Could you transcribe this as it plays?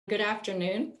Good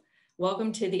afternoon.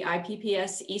 Welcome to the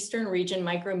IPPS Eastern Region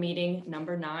Micro Meeting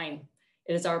number 9.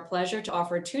 It is our pleasure to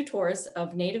offer 2 tours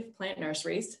of native plant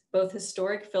nurseries, both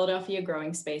historic Philadelphia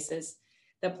growing spaces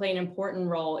that play an important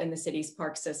role in the city's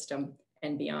park system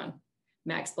and beyond.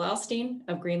 Max Blaustein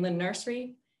of Greenland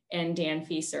Nursery and Dan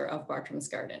Fieser of Bartram's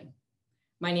Garden.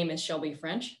 My name is Shelby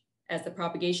French. As the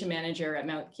propagation manager at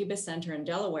Mount Cuba Center in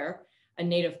Delaware, a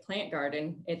native plant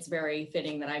garden, it's very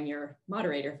fitting that I'm your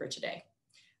moderator for today.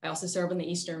 I also serve on the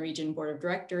Eastern Region Board of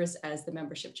Directors as the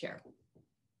membership chair.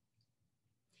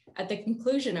 At the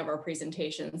conclusion of our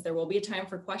presentations, there will be a time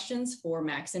for questions for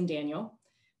Max and Daniel.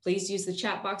 Please use the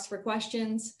chat box for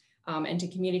questions and to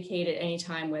communicate at any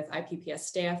time with IPPS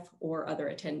staff or other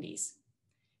attendees.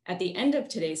 At the end of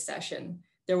today's session,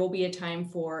 there will be a time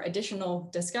for additional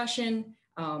discussion.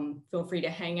 Feel free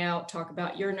to hang out, talk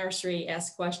about your nursery,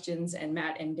 ask questions, and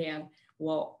Max and Dan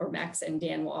will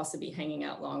also be hanging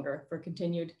out longer for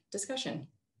continued discussion.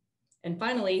 And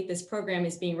finally, this program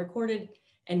is being recorded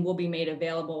and will be made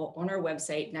available on our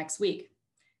website next week.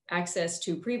 Access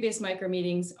to previous micro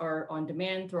meetings are on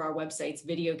demand through our website's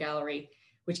video gallery,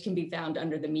 which can be found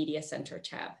under the Media Center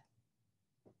tab.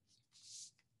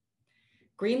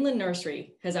 Greenland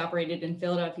Nursery has operated in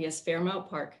Philadelphia's Fairmount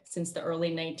Park since the early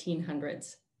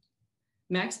 1900s.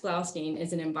 Max Blaustein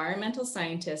is an environmental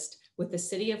scientist with the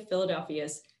City of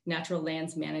Philadelphia's Natural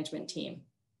Lands Management team.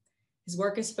 His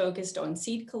work is focused on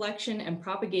seed collection and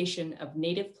propagation of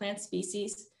native plant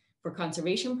species for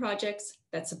conservation projects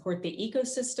that support the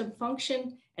ecosystem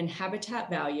function and habitat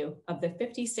value of the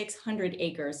 5,600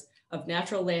 acres of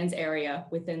natural lands area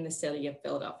within the City of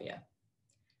Philadelphia.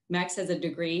 Max has a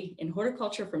degree in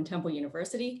horticulture from Temple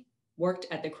University, worked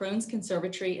at the Crohn's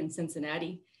Conservatory in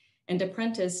Cincinnati, and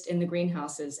apprenticed in the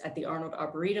greenhouses at the Arnold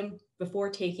Arboretum before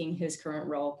taking his current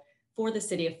role for the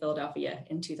City of Philadelphia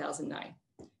in 2009.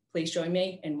 Please join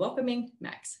me in welcoming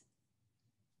Max.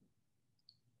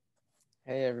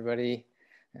 Hey everybody,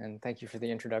 and thank you for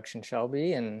the introduction,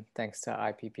 Shelby, and thanks to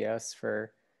IPPS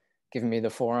for giving me the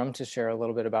forum to share a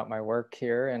little bit about my work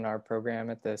here in our program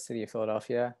at the City of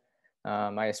Philadelphia.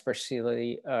 I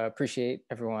especially appreciate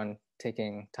everyone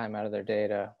taking time out of their day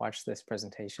to watch this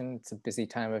presentation. It's a busy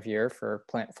time of year for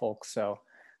plant folks, so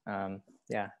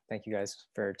yeah, thank you guys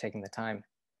for taking the time.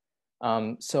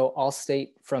 So I'll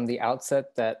state from the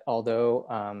outset that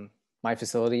although my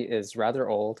facility is rather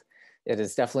old, it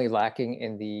is definitely lacking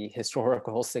in the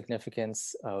historical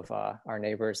significance of our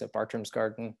neighbors at Bartram's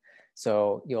Garden.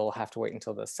 So you'll have to wait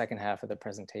until the second half of the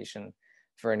presentation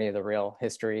for any of the real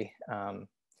history.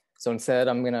 So instead,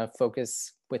 I'm going to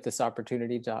focus with this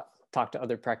opportunity to talk to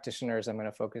other practitioners. I'm going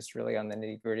to focus really on the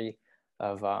nitty-gritty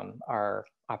of our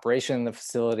operation, the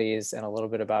facilities, and a little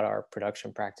bit about our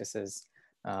production practices.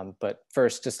 But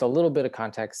first, just a little bit of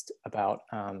context about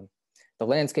the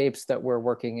landscapes that we're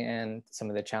working in,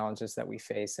 some of the challenges that we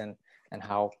face, and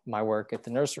how my work at the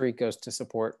nursery goes to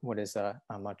support what is a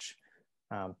much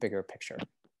bigger picture.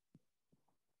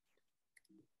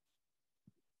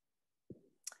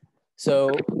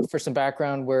 So for some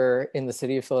background, we're in the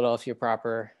city of Philadelphia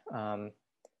proper.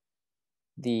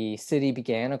 The city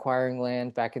began acquiring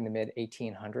land back in the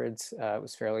mid-1800s. It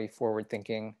was fairly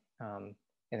forward-thinking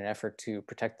in an effort to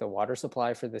protect the water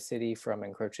supply for the city from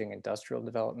encroaching industrial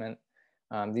development.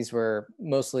 These were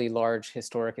mostly large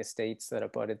historic estates that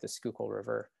abutted the Schuylkill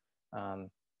River,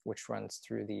 which runs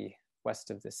through the west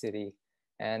of the city.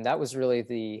 And that was really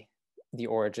the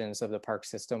origins of the park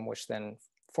system, which then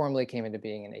formally came into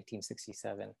being in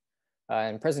 1867.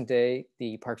 In present day,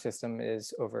 the park system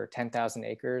is over 10,000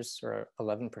 acres, or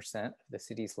 11% of the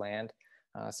city's land.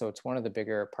 So it's one of the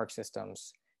bigger park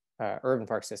systems, urban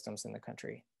park systems in the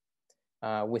country.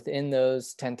 Within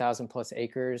those 10,000 plus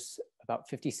acres, about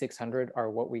 5,600 are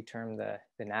what we term the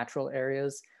natural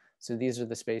areas. So these are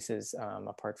the spaces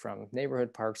apart from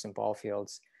neighborhood parks and ball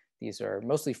fields. These are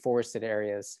mostly forested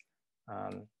areas.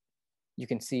 You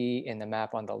can see in the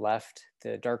map on the left,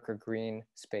 the darker green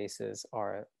spaces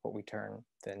are what we term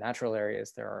the natural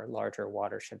areas. There are larger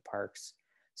watershed parks.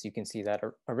 So you can see that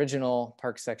original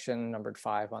park section numbered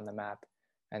 5 on the map.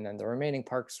 And then the remaining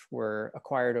parks were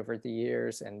acquired over the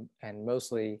years and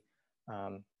mostly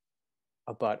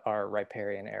abut our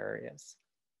riparian areas.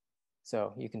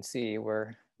 So you can see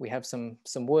we have some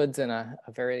woods in a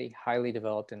very highly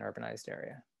developed and urbanized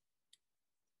area.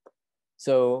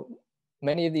 So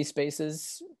many of these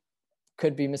spaces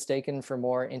could be mistaken for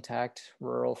more intact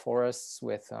rural forests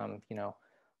with,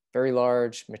 very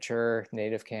large, mature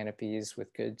native canopies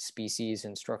with good species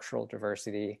and structural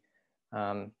diversity.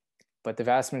 But the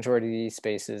vast majority of these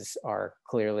spaces are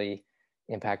clearly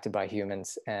impacted by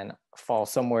humans and fall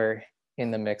somewhere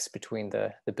in the mix between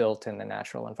the built and the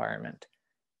natural environment.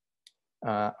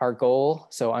 Our goal,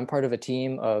 so I'm part of a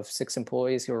team of 6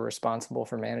 employees who are responsible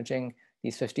for managing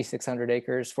these 5,600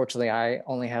 acres. Fortunately, I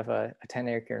only have a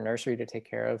 10-acre nursery to take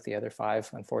care of. The other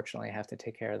 5, unfortunately, have to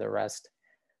take care of the rest.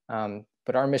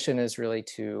 But our mission is really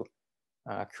to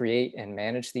create and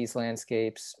manage these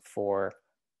landscapes for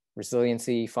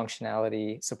resiliency,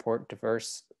 functionality, support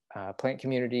diverse plant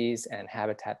communities and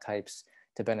habitat types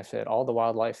to benefit all the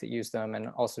wildlife that use them, and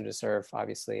also to serve,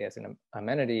 obviously, as an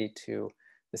amenity to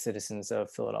the citizens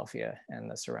of Philadelphia and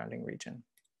the surrounding region.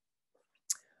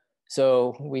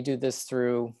 So we do this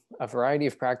through a variety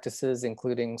of practices,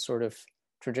 including sort of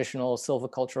traditional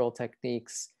silvicultural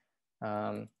techniques.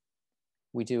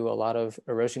 We do a lot of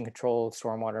erosion control,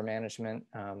 stormwater management.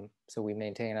 So we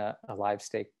maintain a live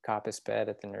stake coppice bed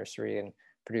at the nursery and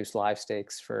produce live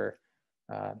stakes for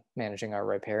managing our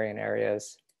riparian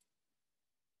areas.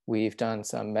 We've done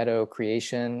some meadow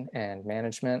creation and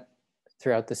management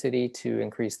throughout the city to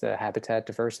increase the habitat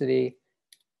diversity.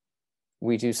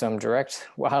 We do some direct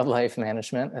wildlife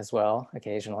management as well,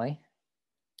 occasionally.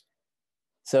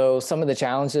 So some of the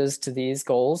challenges to these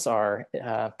goals are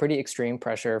pretty extreme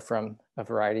pressure from a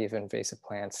variety of invasive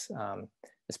plants,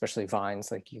 especially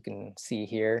vines, like you can see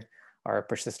here, are a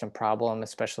persistent problem,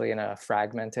 especially in a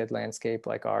fragmented landscape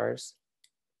like ours.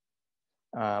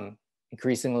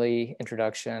 Increasingly,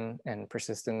 introduction and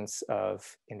persistence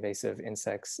of invasive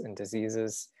insects and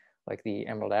diseases like the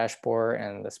emerald ash borer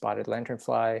and the spotted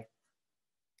lanternfly.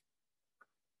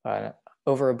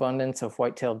 Overabundance of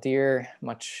white-tailed deer,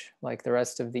 much like the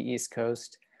rest of the East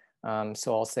Coast.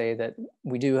 So I'll say that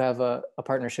we do have a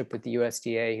partnership with the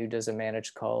USDA who does a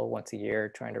managed cull once a year,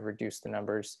 trying to reduce the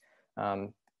numbers.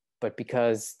 But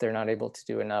because they're not able to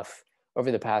do enough, over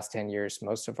the past 10 years,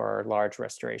 most of our large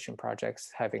restoration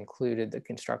projects have included the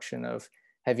construction of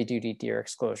heavy-duty deer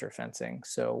exclosure fencing.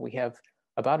 So we have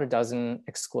about a dozen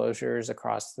exclosures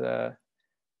across the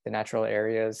natural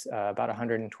areas, about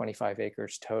 125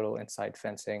 acres total inside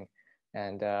fencing.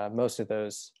 And most of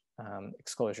those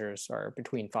exclosures are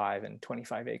between 5 and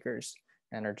 25 acres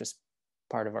and are just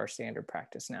part of our standard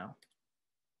practice now.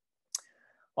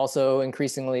 Also,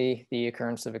 increasingly, the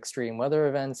occurrence of extreme weather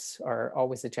events are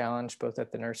always a challenge, both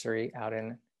at the nursery, out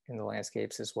in the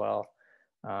landscapes as well.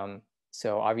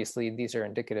 So obviously, these are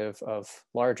indicative of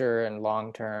larger and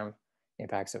long-term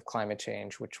impacts of climate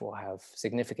change, which will have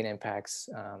significant impacts,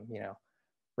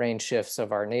 range shifts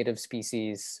of our native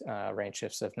species, range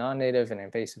shifts of non-native and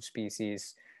invasive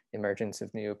species, emergence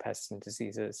of new pests and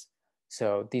diseases.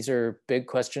 So these are big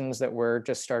questions that we're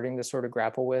just starting to sort of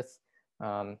grapple with,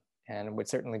 and would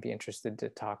certainly be interested to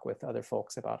talk with other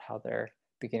folks about how they're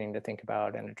beginning to think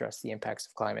about and address the impacts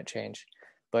of climate change.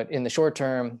 But in the short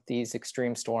term, these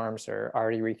extreme storms are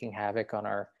already wreaking havoc on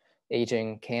our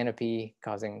aging canopy,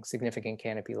 causing significant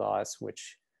canopy loss,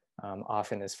 which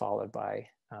often is followed by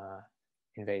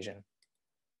invasion.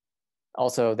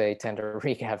 Also, they tend to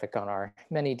wreak havoc on our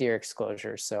many deer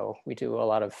exclosures. So we do a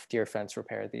lot of deer fence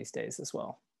repair these days as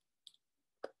well.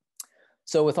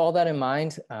 So with all that in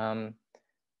mind,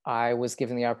 I was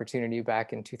given the opportunity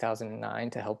back in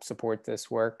 2009 to help support this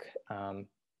work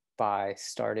by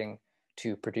starting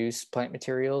to produce plant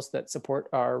materials that support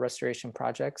our restoration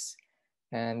projects.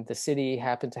 And the city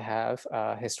happened to have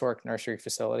a historic nursery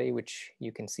facility, which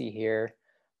you can see here.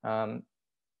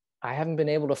 I haven't been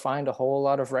able to find a whole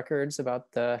lot of records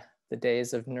about the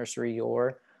days of nursery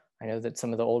yore. I know that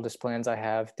some of the oldest plans I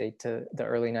have date to the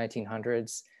early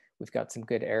 1900s. We've got some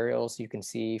good aerials you can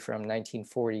see from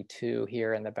 1942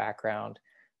 here in the background.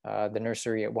 The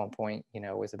nursery at one point,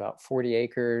 was about 40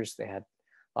 acres. They had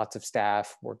lots of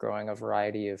staff, were growing a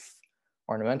variety of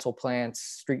ornamental plants,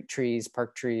 street trees,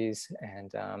 park trees,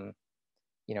 and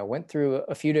went through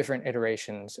a few different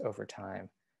iterations over time.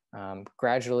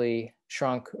 Gradually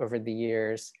shrunk over the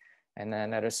years, and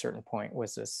then at a certain point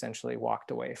was essentially walked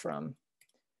away from.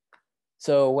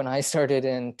 So when I started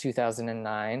in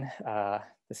 2009,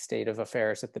 the state of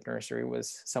affairs at the nursery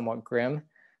was somewhat grim.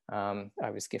 I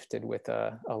was gifted with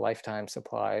a lifetime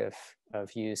supply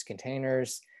of used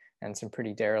containers and some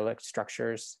pretty derelict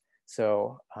structures.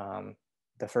 So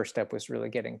the first step was really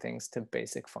getting things to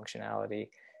basic functionality,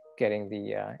 getting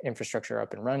the infrastructure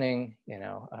up and running,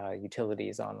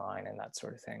 utilities online and that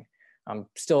sort of thing. I'm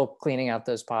still cleaning out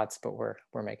those pots, but we're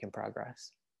making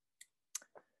progress.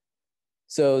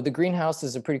 So the greenhouse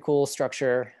is a pretty cool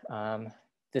structure.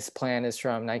 This plan is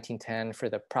from 1910 for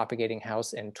the propagating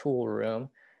house and tool room.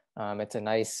 It's a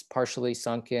nice partially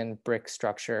sunken brick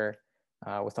structure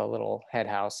with a little head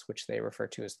house, which they refer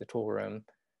to as the tool room.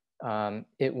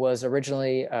 It was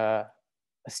originally a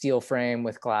steel frame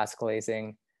with glass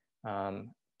glazing.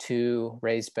 2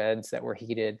 raised beds that were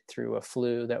heated through a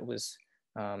flue that was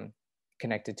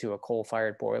connected to a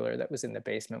coal-fired boiler that was in the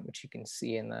basement, which you can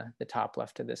see in the top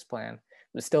left of this plan.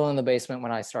 It was still in the basement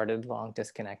when I started, long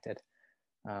disconnected.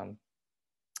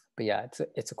 But yeah,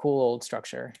 it's a cool old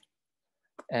structure.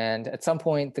 And at some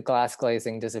point, the glass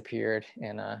glazing disappeared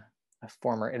in a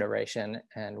former iteration,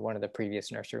 and one of the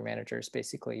previous nursery managers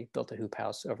basically built a hoop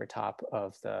house over top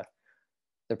of the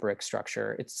brick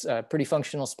structure. It's a pretty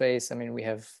functional space. I mean, we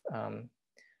have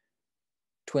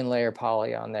twin layer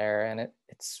poly on there, and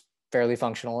it's fairly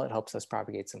functional. It helps us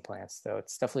propagate some plants, though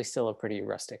it's definitely still a pretty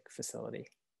rustic facility.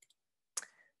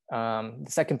 The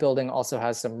second building also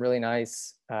has some really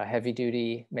nice heavy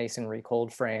duty masonry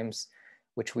cold frames,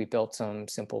 which we built some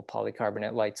simple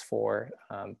polycarbonate lights for.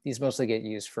 These mostly get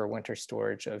used for winter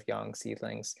storage of young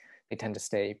seedlings. They tend to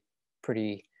stay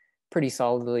pretty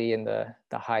solidly in the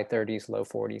high 30s, low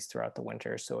 40s throughout the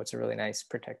winter. So it's a really nice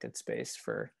protected space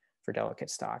for delicate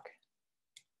stock.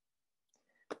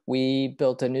 We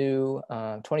built a new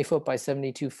 20 foot by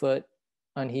 72 foot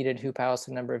unheated hoop house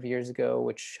a number of years ago,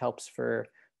 which helps for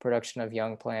production of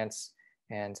young plants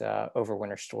and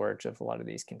overwinter storage of a lot of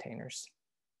these containers.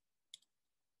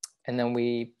 And then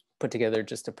we put together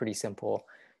just a pretty simple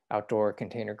outdoor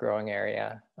container growing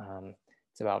area.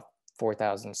 It's about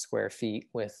 4,000 square feet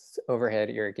with overhead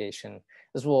irrigation.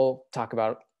 As we'll talk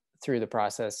about through the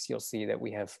process, you'll see that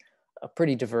we have a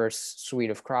pretty diverse suite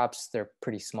of crops. They're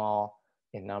pretty small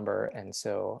in number. And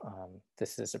so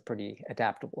this is a pretty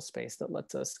adaptable space that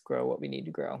lets us grow what we need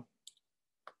to grow.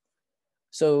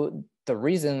 So the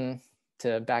reason,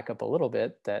 to back up a little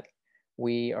bit, that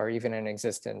we are even in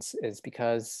existence is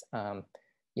because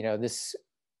you know, this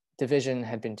division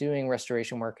had been doing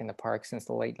restoration work in the park since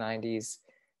the late 90s.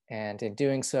 And in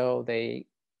doing so, they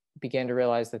began to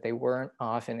realize that they weren't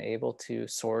often able to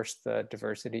source the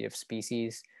diversity of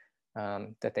species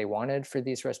that they wanted for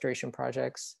these restoration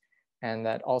projects. And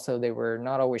that also they were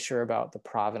not always sure about the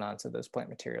provenance of those plant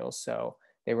materials. So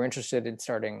they were interested in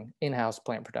starting in-house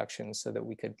plant production so that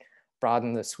we could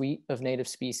broaden the suite of native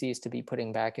species to be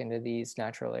putting back into these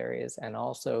natural areas, and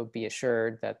also be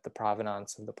assured that the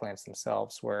provenance of the plants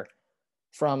themselves were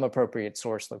from appropriate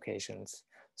source locations.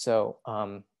 So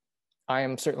I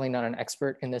am certainly not an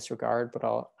expert in this regard,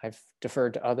 but I've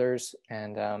deferred to others,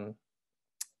 and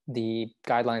the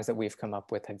guidelines that we've come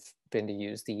up with have been to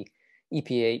use the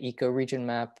EPA ecoregion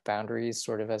map boundaries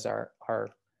sort of as our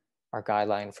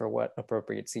guideline for what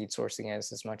appropriate seed sourcing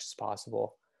is, as much as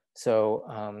possible.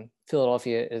 So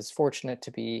Philadelphia is fortunate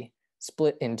to be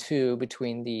split in two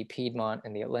between the Piedmont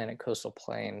and the Atlantic coastal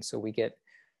plain. So we get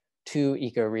 2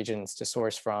 ecoregions to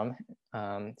source from.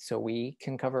 So we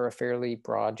can cover a fairly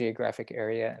broad geographic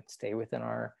area and stay within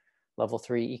our level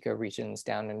 3 ecoregions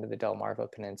down into the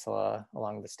Delmarva Peninsula,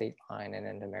 along the state line, and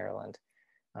into Maryland.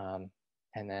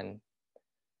 And then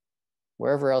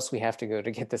wherever else we have to go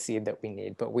to get the seed that we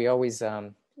need. But we always,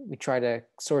 we try to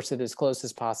source it as close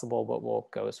as possible, but we'll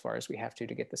go as far as we have to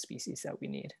get the species that we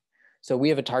need. So we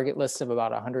have a target list of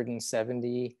about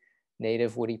 170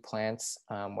 native woody plants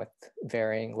with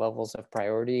varying levels of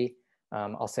priority.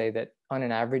 I'll say that on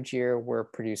an average year, we're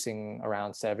producing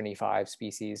around 75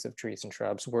 species of trees and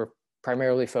shrubs. We're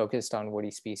primarily focused on woody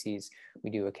species.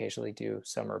 We do occasionally do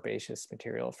some herbaceous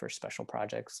material for special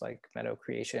projects like meadow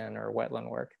creation or wetland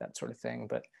work, that sort of thing.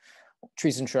 But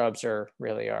trees and shrubs are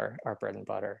really our bread and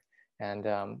butter. And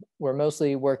we're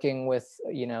mostly working with,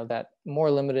 you know, that more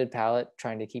limited palette,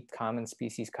 trying to keep common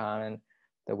species common,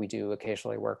 though we do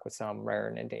occasionally work with some rare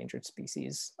and endangered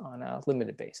species on a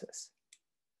limited basis.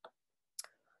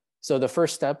 So the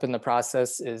first step in the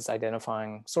process is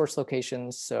identifying source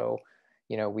locations. So,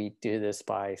 you know, we do this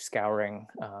by scouring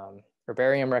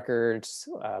herbarium records,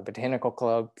 botanical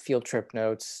club, field trip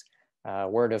notes,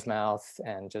 word of mouth,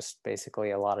 and just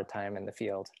basically a lot of time in the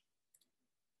field.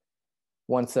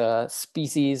 Once a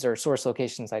species or source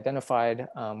location is identified,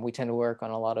 we tend to work on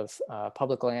a lot of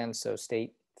public lands, so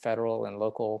state, federal, and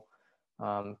local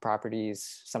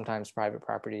properties, sometimes private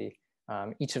property.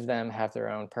 Each of them have their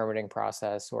own permitting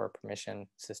process or permission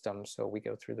system, so we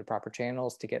go through the proper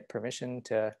channels to get permission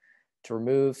to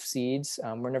remove seeds.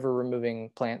 We're never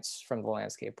removing plants from the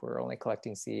landscape. We're only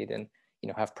collecting seed, and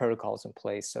have protocols in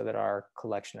place so that our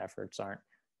collection efforts aren't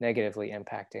negatively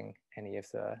impacting any of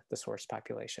the source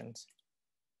populations.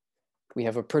 We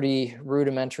have a pretty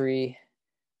rudimentary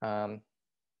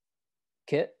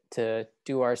kit to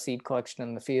do our seed collection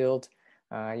in the field.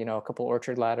 A couple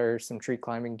orchard ladders, some tree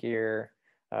climbing gear,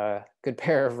 a good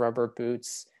pair of rubber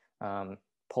boots,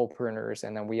 pole pruners,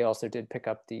 and then we also did pick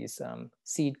up these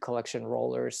seed collection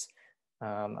rollers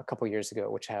a couple years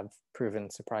ago, which have proven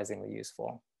surprisingly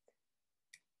useful.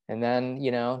 And then,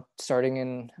 you know, starting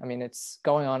in, I mean, it's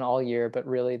going on all year, but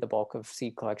really the bulk of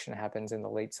seed collection happens in the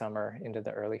late summer into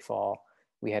the early fall.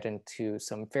 We head into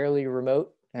some fairly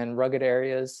remote and rugged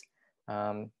areas,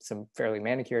 some fairly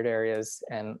manicured areas.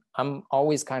 And I'm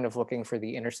always kind of looking for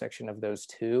the intersection of those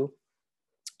two,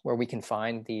 where we can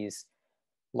find these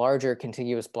larger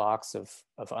contiguous blocks of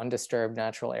undisturbed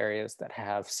natural areas that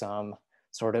have some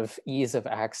sort of ease of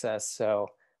access. So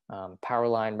power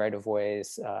line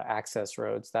right-of-ways, access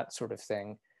roads, that sort of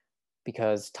thing,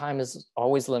 because time is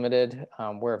always limited.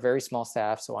 We're a very small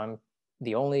staff, so I'm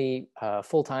the only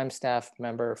full-time staff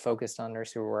member focused on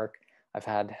nursery work. I've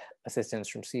had assistance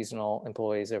from seasonal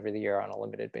employees over the year on a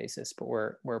limited basis, but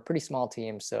we're a pretty small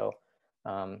team, so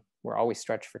we're always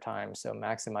stretched for time. So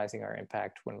maximizing our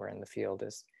impact when we're in the field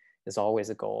is always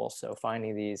a goal. So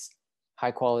finding these high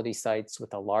quality sites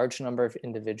with a large number of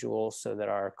individuals so that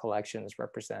our collections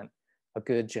represent a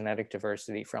good genetic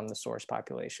diversity from the source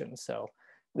population. So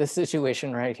this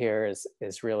situation right here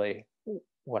is really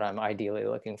what I'm ideally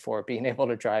looking for. Being able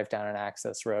to drive down an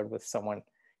access road with someone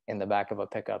in the back of a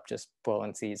pickup just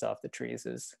pulling seeds off the trees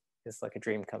is like a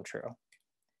dream come true.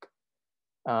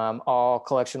 All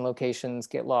collection locations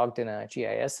get logged in a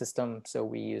GIS system. So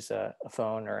we use a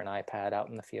phone or an iPad out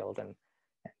in the field and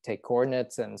take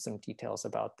coordinates and some details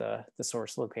about the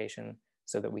source location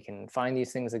so that we can find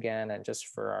these things again and just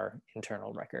for our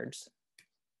internal records.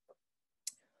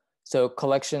 So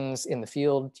collections in the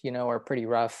field, you know, are pretty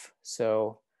rough.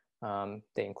 So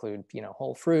they include, you know,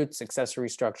 whole fruits, accessory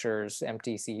structures,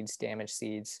 empty seeds, damaged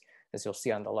seeds. As you'll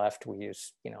see on the left, we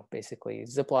use, you know, basically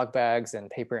Ziploc bags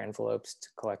and paper envelopes to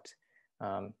collect.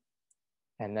 And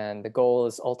then the goal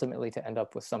is ultimately to end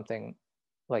up with something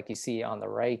like you see on the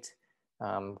right,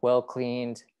 well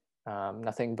cleaned,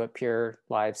 nothing but pure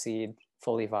live seed,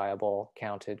 fully viable,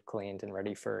 counted, cleaned, and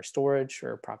ready for storage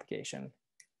or propagation.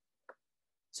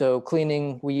 So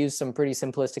cleaning, we use some pretty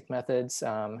simplistic methods.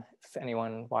 If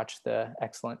anyone watched the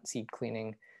excellent seed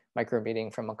cleaning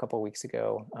microMEETIng from a couple of weeks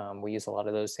ago, we use a lot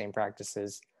of those same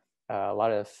practices. A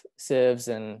lot of sieves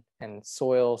and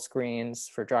soil screens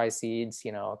for dry seeds,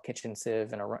 you know, a kitchen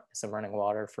sieve and some running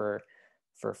water for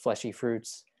fleshy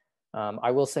fruits.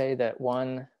 I will say that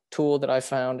one tool that I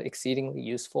found exceedingly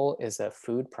useful is a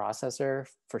food processor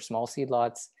for small seed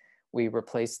lots. We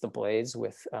replace the blades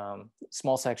with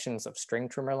small sections of string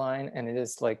trimmer line, and it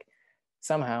is like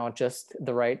somehow just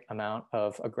the right amount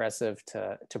of aggressive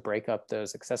to break up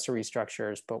those accessory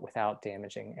structures, but without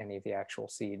damaging any of the actual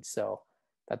seeds. So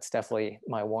that's definitely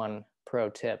my one pro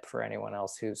tip for anyone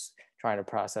else who's trying to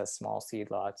process small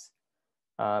seed lots.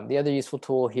 The other useful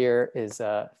tool here is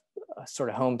a sort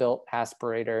of home-built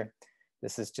aspirator.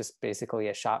 This is just basically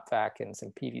a shop vac and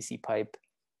some PVC pipe.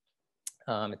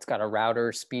 It's got a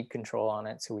router speed control on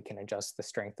it, so we can adjust the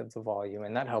strength of the volume,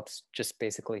 and that helps just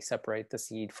basically separate the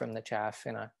seed from the chaff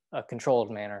in a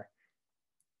controlled manner.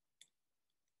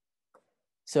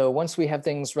 So once we have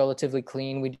things relatively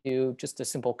clean, we do just a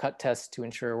simple cut test to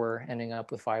ensure we're ending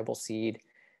up with viable seed.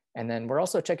 And then we're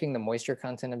also checking the moisture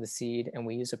content of the seed, and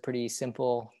we use a pretty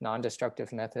simple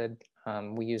non-destructive method.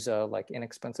 We use a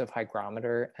inexpensive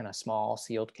hygrometer and a small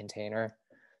sealed container.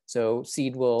 So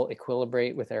seed will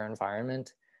equilibrate with their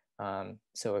environment.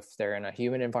 So if they're in a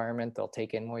humid environment, they'll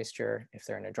take in moisture. If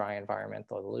they're in a dry environment,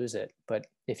 they'll lose it. But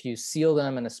if you seal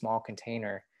them in a small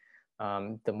container,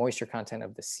 the moisture content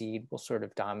of the seed will sort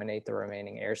of dominate the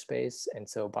remaining airspace. And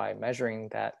so by measuring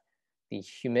that, the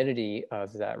humidity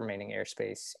of that remaining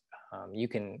airspace, you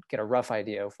can get a rough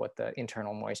idea of what the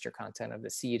internal moisture content of the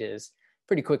seed is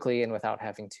pretty quickly and without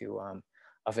having to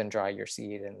oven dry your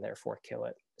seed and therefore kill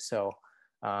it. So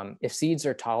if seeds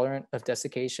are tolerant of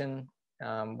desiccation,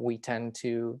 we tend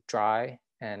to dry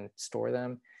and store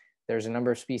them. There's a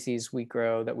number of species we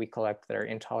grow that we collect that are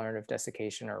intolerant of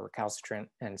desiccation or recalcitrant,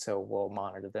 and so we'll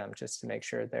monitor them just to make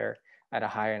sure they're at a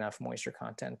high enough moisture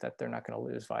content that they're not going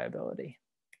to lose viability.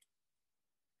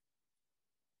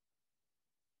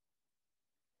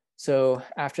 So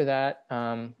after that,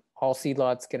 all seed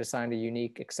lots get assigned a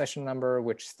unique accession number,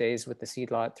 which stays with the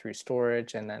seed lot through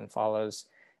storage and then follows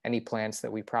any plants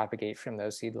that we propagate from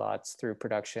those seed lots through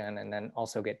production, and then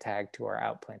also get tagged to our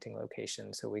outplanting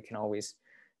location. So we can always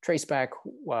trace back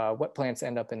what plants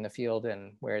end up in the field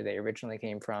and where they originally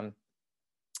came from.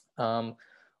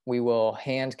 We will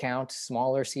hand count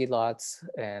smaller seed lots,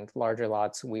 and larger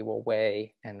lots we will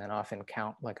weigh and then often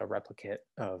count like a replicate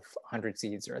of 100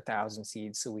 seeds or 1,000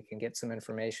 seeds, so we can get some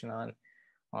information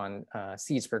on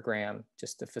seeds per gram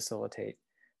just to facilitate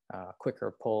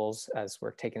quicker pulls as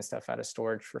we're taking stuff out of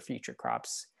storage for future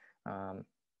crops, and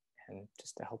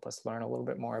just to help us learn a little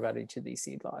bit more about each of these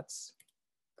seed lots.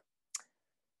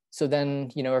 So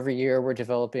then, every year we're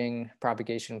developing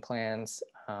propagation plans.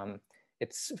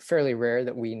 It's fairly rare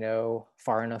that we know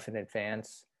far enough in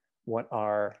advance what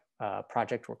our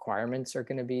project requirements are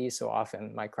going to be. So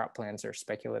often my crop plans are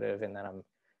speculative, and then I'm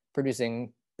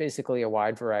producing basically a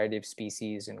wide variety of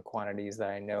species and quantities that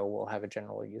I know will have a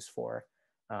general use for.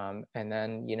 And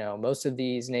then, most of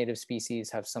these native species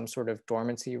have some sort of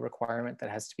dormancy requirement that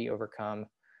has to be overcome.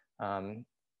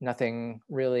 Nothing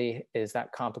really is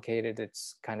that complicated.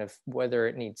 It's kind of whether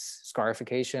it needs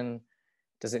scarification,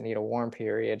 does it need a warm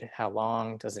period, how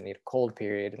long, does it need a cold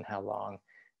period, and how long,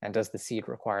 and does the seed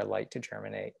require light to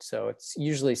germinate? So it's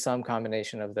usually some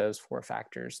combination of those 4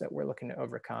 factors that we're looking to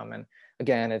overcome. And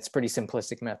again, it's pretty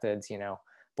simplistic methods,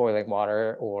 boiling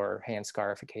water or hand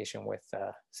scarification with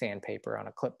sandpaper on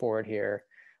a clipboard here.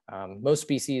 Most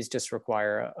species just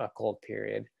require a cold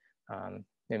period,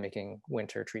 mimicking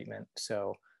winter treatment.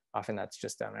 So often that's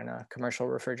just done in a commercial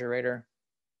refrigerator.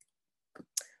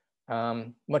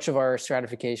 Much of our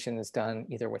stratification is done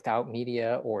either without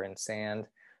media or in sand.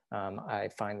 I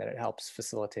find that it helps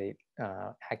facilitate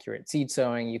accurate seed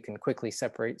sowing. You can quickly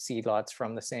separate seed lots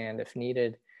from the sand if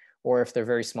needed, or if they're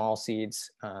very small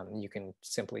seeds, you can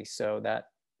simply sow that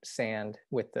sand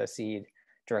with the seed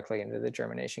directly into the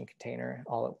germination container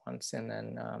all at once, and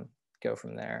then go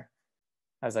from there.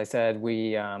 As I said,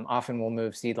 we often will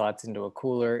move seed lots into a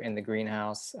cooler in the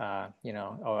greenhouse, a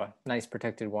nice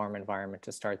protected warm environment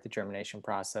to start the germination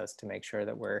process, to make sure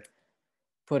that we're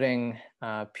putting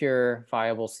pure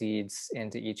viable seeds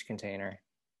into each container.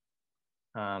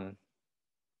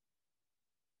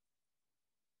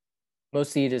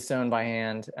 Most seed is sown by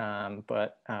hand,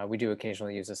 but we do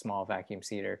occasionally use a small vacuum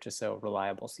seeder to sow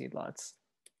reliable seed lots.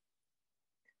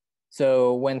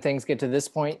 So when things get to this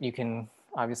point, you can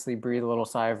obviously breathe a little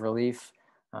sigh of relief,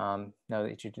 know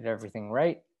that you did everything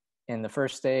right in the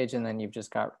first stage, and then you've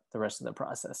just got the rest of the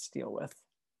process to deal with.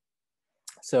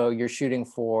 So you're shooting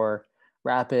for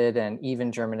rapid and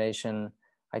even germination,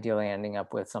 ideally ending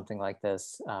up with something like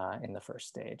this in the first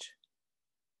stage.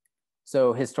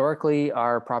 So historically,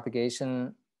 our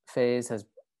propagation phase has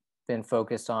been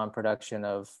focused on production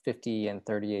of 50 and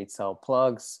 38 cell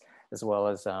plugs, as well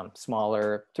as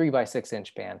smaller 3x6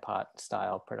 inch band pot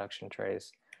style production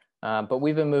trays. But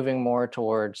we've been moving more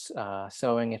towards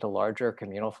sowing into larger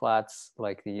communal flats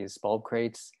like these bulb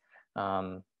crates.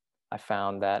 I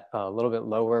found that a little bit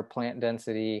lower plant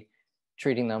density,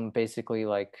 treating them basically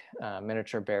like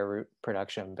miniature bare root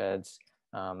production beds,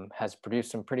 has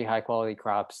produced some pretty high quality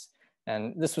crops.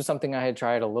 And this was something I had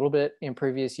tried a little bit in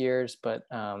previous years, but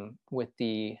with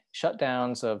the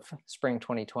shutdowns of spring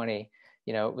 2020,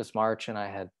 it was March, and I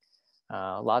had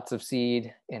lots of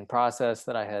seed in process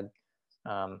that I had,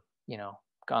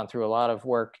 gone through a lot of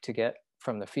work to get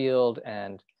from the field,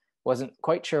 and wasn't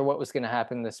quite sure what was going to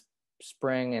happen this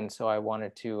spring. And so I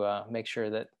wanted to make sure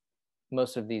that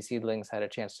most of these seedlings had a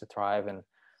chance to thrive.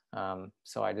 And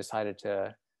so I decided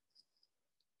to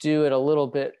do it a little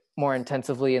bit more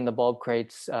intensively in the bulb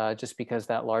crates, just because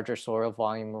that larger soil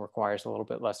volume requires a little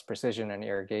bit less precision and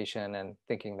irrigation, and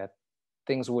thinking that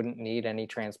things wouldn't need any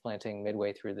transplanting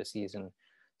midway through the season.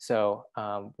 So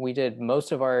we did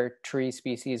most of our tree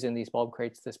species in these bulb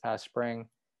crates this past spring,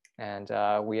 and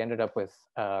we ended up with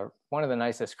one of the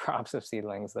nicest crops of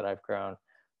seedlings that I've grown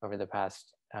over the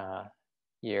past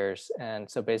years. And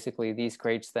so basically these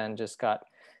crates then just got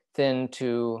thinned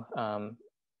to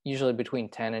usually between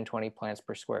 10 and 20 plants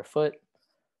per square foot,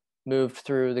 moved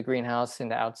through the greenhouse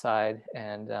into outside,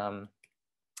 and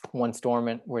once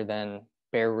dormant were then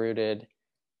bare rooted,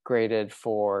 graded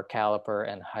for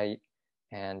caliper and height.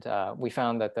 And we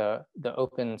found that the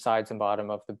open sides and bottom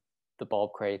of the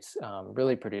bulb crates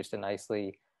really produced a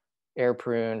nicely air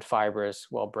pruned, fibrous,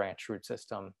 well-branched root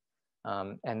system.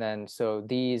 And then so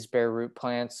these bare root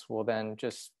plants will then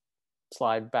just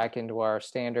slide back into our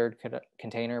standard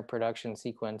container production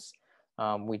sequence.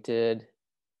 We did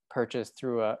purchase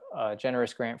through a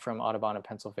generous grant from Audubon,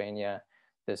 Pennsylvania,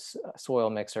 this soil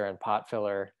mixer and pot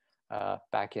filler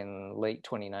back in late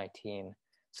 2019.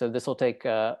 So this will take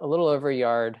a little over a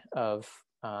yard of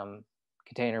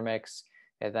container mix.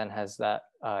 It then has that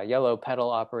yellow pedal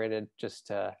operated just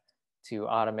to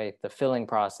automate the filling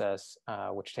process,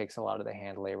 which takes a lot of the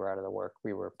hand labor out of the work.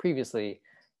 We were previously,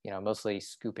 mostly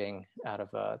scooping out of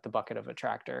the bucket of a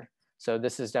tractor. So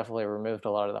this has definitely removed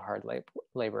a lot of the hard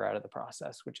labor out of the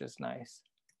process, which is nice.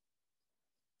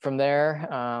 From there,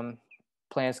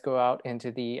 plants go out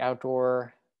into the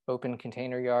outdoor open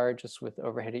container yard just with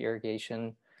overhead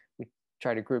irrigation. We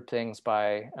try to group things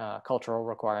by cultural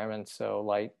requirements, so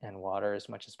light and water as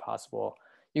much as possible.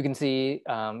 You can see,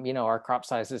 our crop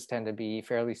sizes tend to be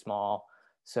fairly small.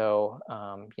 So,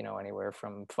 you know, anywhere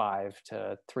from 5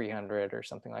 to 300 or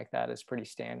something like that is pretty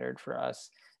standard for us,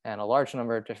 and a large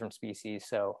number of different species.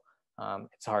 So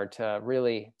it's hard to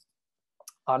really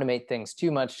automate things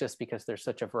too much just because there's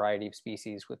such a variety of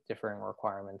species with differing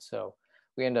requirements. So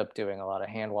we end up doing a lot of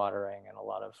hand watering and a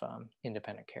lot of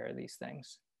independent care of these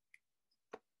things.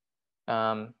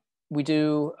 We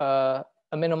do a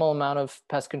minimal amount of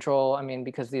pest control. I mean,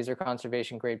 because these are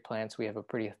conservation grade plants, we have a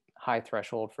pretty high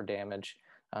threshold for damage.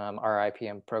 Our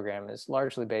IPM program is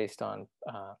largely based on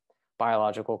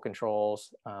biological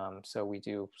controls. So we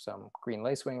do some green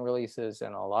lacewing releases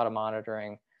and a lot of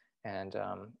monitoring, and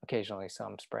occasionally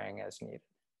some spraying as needed.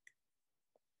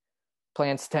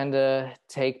 Plants tend to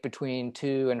take between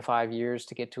 2 and 5 years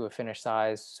to get to a finished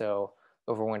size. So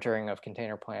overwintering of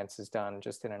container plants is done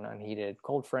just in an unheated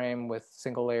cold frame with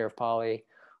single layer of poly,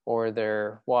 or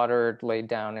they're watered, laid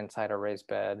down inside a raised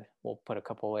bed. We'll put a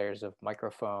couple layers of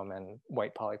microfoam and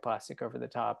white polyplastic over the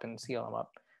top and seal them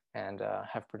up, and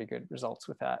have pretty good results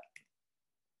with that.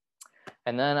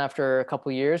 And then after a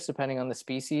couple years, depending on the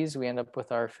species, we end up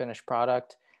with our finished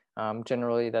product.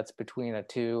 Generally, that's between a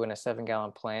 2 and a 7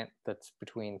 gallon plant that's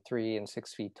between 3 and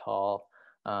 6 feet tall.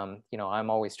 You know, I'm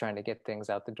always trying to get things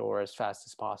out the door as fast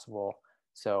as possible.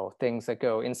 So things that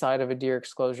go inside of a deer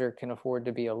exclosure can afford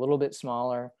to be a little bit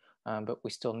smaller, but we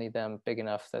still need them big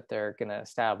enough that they're going to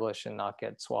establish and not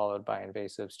get swallowed by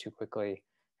invasives too quickly.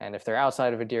 And if they're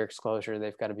outside of a deer exclosure,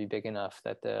 they've got to be big enough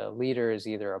that the leader is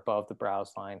either above the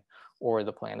browse line or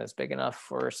the plant is big enough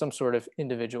for some sort of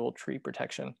individual tree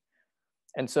protection.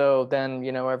 And so then,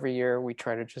 you know, every year we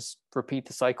try to just repeat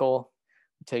the cycle,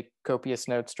 take copious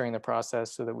notes during the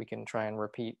process so that we can try and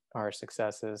repeat our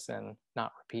successes and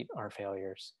not repeat our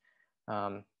failures.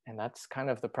 And that's kind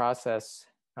of the process,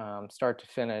 start to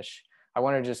finish. I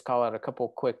want to just call out a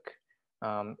couple quick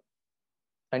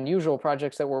unusual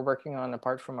projects that we're working on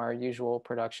apart from our usual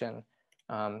production.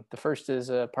 The first is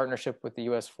a partnership with the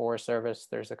US Forest Service.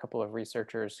 There's a couple of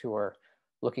researchers who are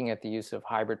looking at the use of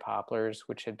hybrid poplars,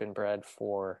 which had been bred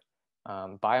for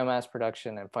biomass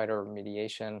production and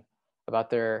phytoremediation, about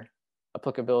their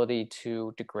applicability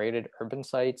to degraded urban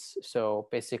sites. So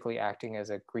basically acting as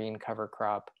a green cover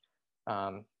crop,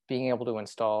 being able to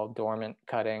install dormant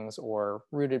cuttings or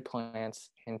rooted plants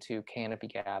into canopy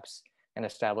gaps and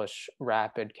establish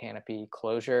rapid canopy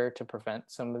closure to prevent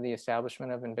some of the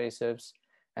establishment of invasives,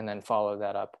 and then follow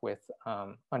that up with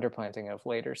underplanting of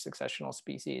later successional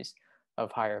species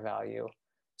of higher value.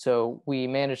 So we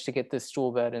managed to get this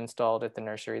stool bed installed at the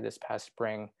nursery this past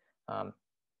spring.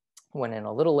 Went in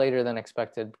a little later than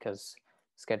expected because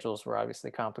schedules were obviously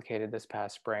complicated this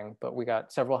past spring, but we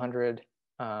got several hundred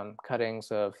cuttings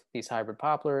of these hybrid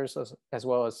poplars, as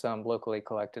well as some locally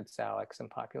collected Salix and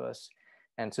Populus.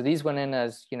 And so these went in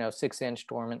as, you know, 6-inch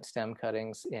dormant stem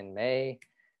cuttings in May.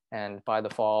 And by the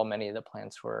fall, many of the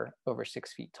plants were over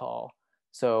 6 feet tall.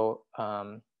 So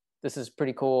this is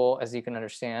pretty cool, as you can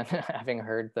understand, having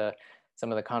heard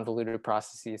some of the convoluted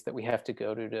processes that we have to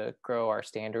go to grow our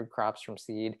standard crops from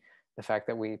seed. The fact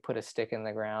that we put a stick in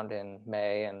the ground in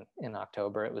May, and in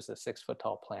October it was a 6 foot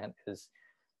tall plant, is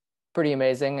pretty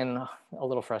amazing and a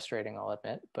little frustrating, I'll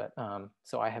admit. But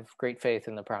so I have great faith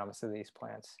in the promise of these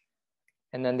plants.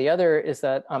 And then the other is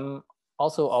that I'm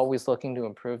also always looking to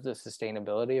improve the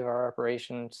sustainability of our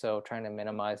operation. So trying to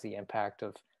minimize the impact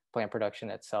of plant production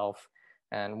itself.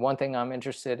 And one thing I'm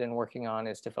interested in working on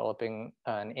is developing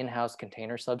an in-house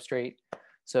container substrate.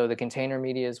 So the container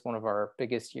media is one of our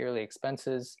biggest yearly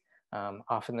expenses.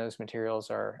 Often those materials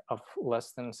are of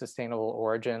less than sustainable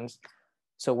origins.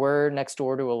 So we're next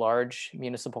door to a large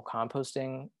municipal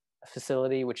composting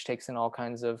facility, which takes in all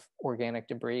kinds of organic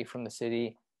debris from the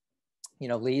city, you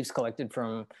know, leaves collected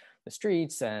from the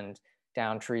streets and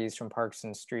down trees from parks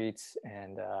and streets,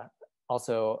 and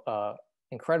also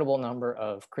incredible number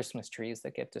of Christmas trees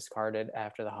that get discarded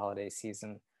after the holiday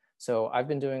season. So I've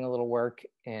been doing a little work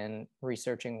in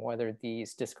researching whether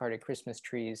these discarded Christmas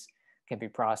trees can be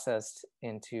processed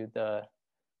into the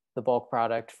bulk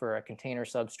product for a container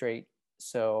substrate.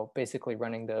 So basically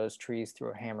running those trees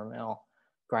through a hammer mill,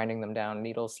 grinding them down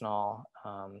needle snall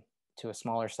to a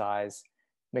smaller size,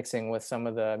 mixing with some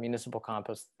of the municipal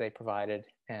compost they provided.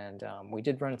 And we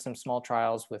did run some small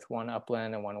trials with one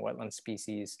upland and one wetland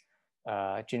species,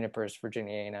 Junipers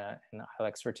virginiana and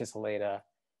Ilex verticillata,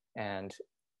 and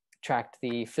tracked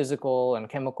the physical and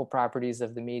chemical properties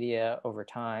of the media over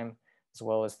time, as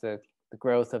well as the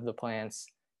growth of the plants,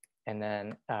 and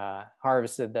then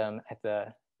harvested them at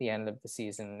the end of the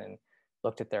season and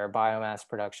looked at their biomass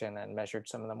production and measured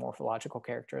some of the morphological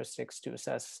characteristics to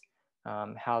assess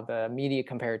how the media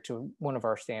compared to one of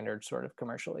our standard sort of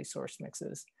commercially sourced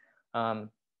mixes.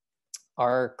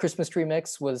 Our Christmas tree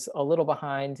mix was a little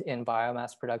behind in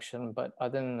biomass production, but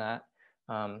other than that,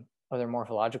 other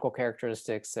morphological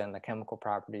characteristics and the chemical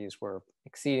properties were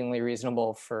exceedingly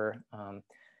reasonable for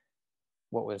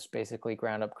what was basically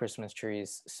ground up Christmas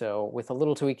trees. So with a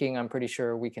little tweaking, I'm pretty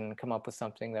sure we can come up with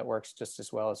something that works just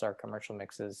as well as our commercial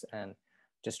mixes, and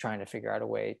just trying to figure out a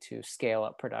way to scale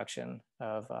up production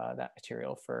of that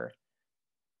material for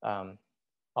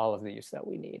all of the use that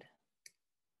we need.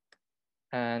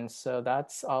 And so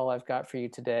that's all I've got for you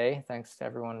today. Thanks to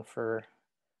everyone for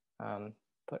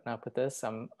putting up with this.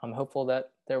 I'm hopeful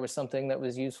that there was something that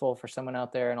was useful for someone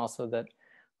out there, and also that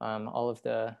all of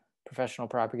the professional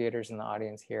propagators in the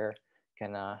audience here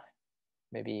can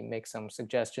maybe make some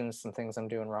suggestions, some things I'm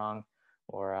doing wrong,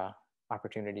 or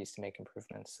opportunities to make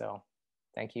improvements. So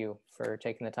thank you for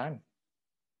taking the time.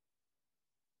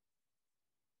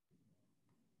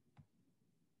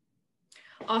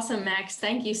 Awesome, Max.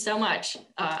 Thank you so much.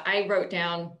 I wrote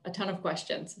down a ton of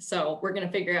questions, so we're going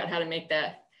to figure out how to make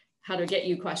that, how to get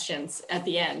you questions at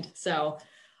the end. So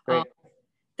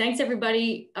thanks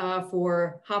everybody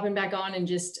for hopping back on and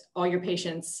just all your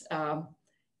patience.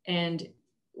 And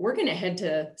we're going to head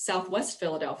to Southwest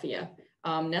Philadelphia.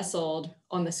 Nestled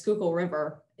on the Schuylkill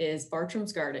River is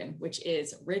Bartram's Garden, which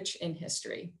is rich in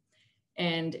history.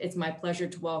 And it's my pleasure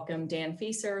to welcome Dan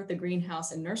Fieser, the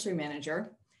Greenhouse and Nursery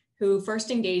Manager, who first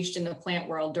engaged in the plant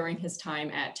world during his time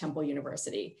at Temple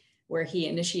University, where he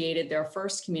initiated their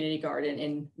first community garden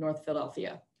in North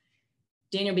Philadelphia.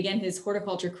 Daniel began his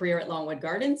horticulture career at Longwood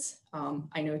Gardens.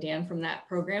 I know Dan from that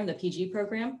program, the PG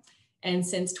program, and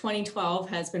since 2012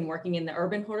 has been working in the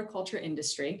urban horticulture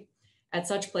industry at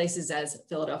such places as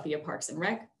Philadelphia Parks and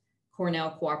Rec,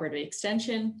 Cornell Cooperative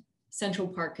Extension, Central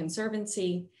Park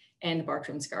Conservancy, and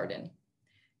Bartram's Garden.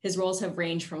 His roles have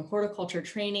ranged from horticulture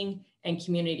training and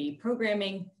community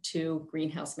programming to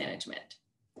greenhouse management.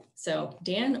 So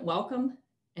Dan, welcome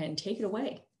and take it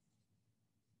away.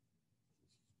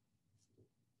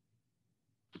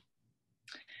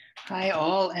 Hi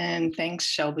all, and thanks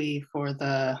Shelby for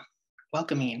the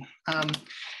welcoming.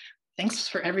 Thanks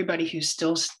for everybody who's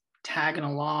still tagging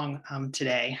along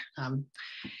today.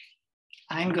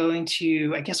 I'm going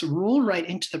to, I guess, roll right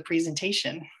into the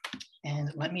presentation,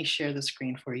 and let me share the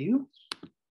screen for you.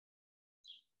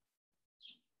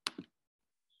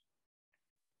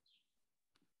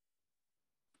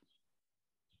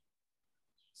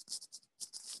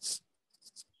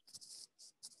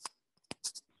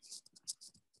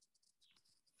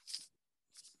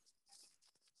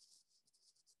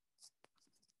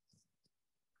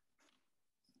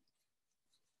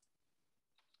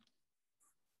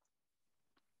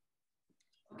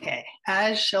 Okay,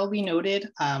 as Shelby noted,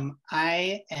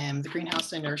 I am the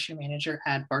Greenhouse and Nursery Manager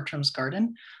at Bartram's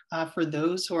Garden. For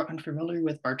those who are unfamiliar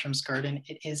with Bartram's Garden,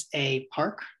 it is a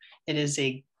park. It is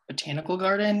a botanical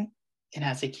garden. It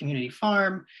has a community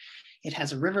farm. It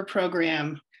has a river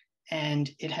program, and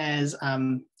it has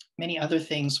many other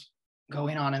things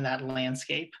going on in that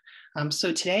landscape.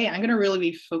 So today I'm gonna really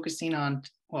be focusing on,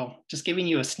 well, just giving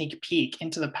you a sneak peek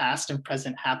into the past and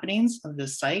present happenings of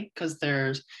this site, because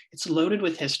it's loaded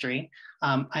with history.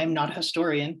 I'm not a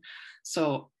historian,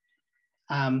 so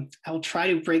I will try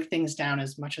to break things down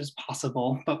as much as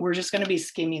possible, but we're just going to be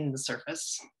skimming the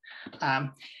surface.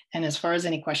 And as far as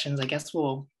any questions, I guess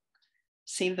we'll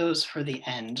save those for the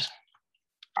end.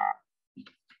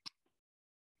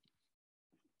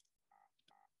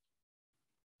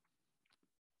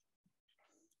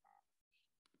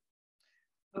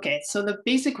 Okay, so the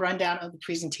basic rundown of the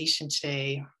presentation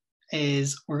today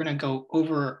is we're going to go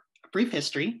over a brief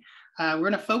history. We're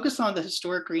going to focus on the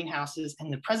historic greenhouses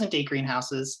and the present day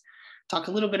greenhouses, talk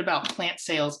a little bit about plant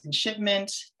sales and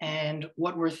shipment, and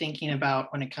what we're thinking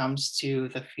about when it comes to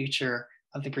the future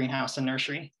of the greenhouse and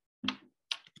nursery.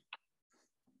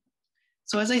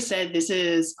 So as I said, this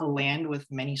is a land with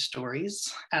many stories,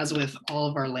 as with all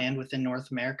of our land within North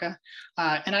America.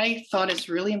 And I thought it's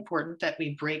really important that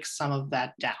we break some of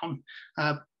that down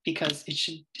because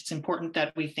it's important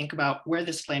that we think about where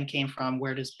this land came from,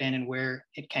 where it has been, and where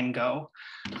it can go.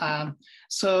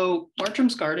 So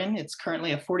Bartram's Garden, it's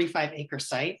currently a 45-acre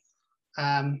site.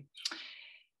 And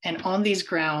on these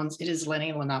grounds, it is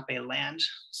Lenni Lenape land.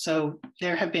 So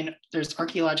there's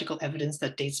archaeological evidence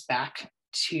that dates back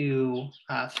to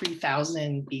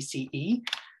 3000 BCE,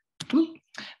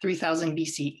 3000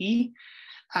 BCE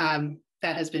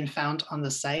that has been found on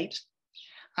the site.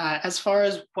 As far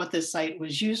as what this site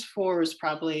was used for, was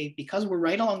probably, because we're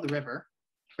right along the river,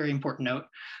 very important note,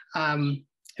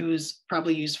 it was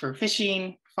probably used for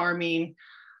fishing, farming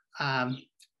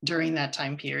during that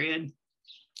time period.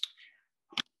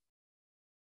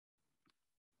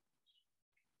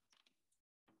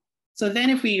 So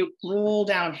then if we roll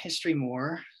down history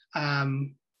more,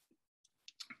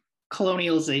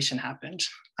 colonialization happened.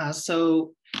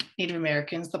 So Native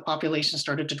Americans, the population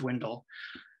started to dwindle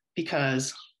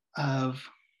because of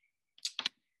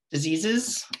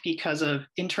diseases, because of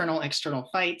internal, external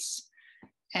fights.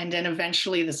 And then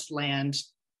eventually this land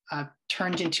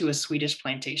turned into a Swedish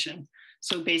plantation.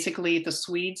 So basically the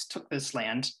Swedes took this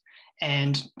land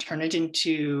and turned it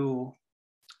into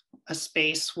a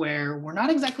space where we're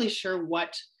not exactly sure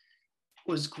what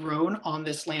was grown on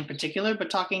this land in particular,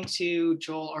 but talking to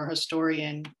Joel, our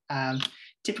historian,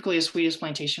 typically a Swedish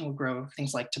plantation would grow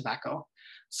things like tobacco.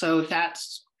 So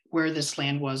that's where this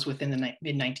land was within the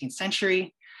mid-19th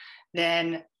century.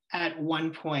 Then at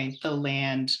one point, the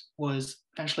land was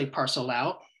eventually parceled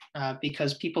out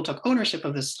because people took ownership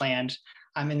of this land,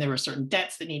 and there were certain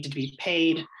debts that needed to be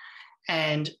paid.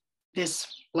 And this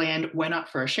land went up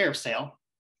for a sheriff's sale.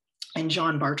 And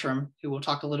John Bartram, who we'll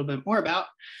talk a little bit more about,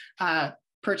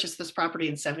 purchased this property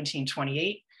in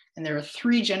 1728. And there are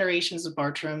 3 generations of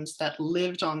Bartrams that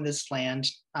lived on this land,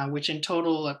 which in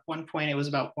total, at one point, it was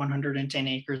about 110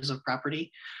 acres of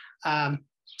property.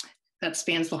 That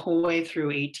spans the whole way through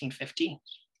 1850.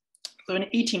 So in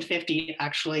 1850,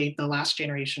 actually, the last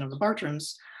generation of the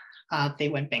Bartrams, they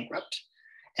went bankrupt.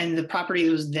 And the property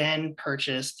was then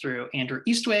purchased through Andrew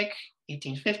Eastwick,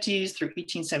 1850s through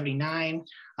 1879.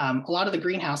 A lot of the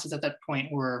greenhouses at that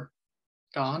point were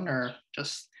gone or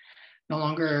just no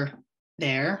longer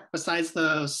there, besides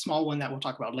the small one that we'll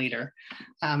talk about later.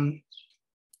 And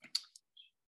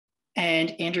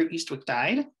Andrew Eastwick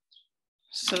died.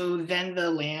 So then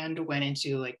the land went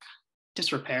into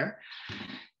disrepair.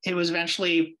 It was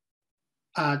eventually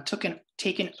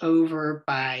taken over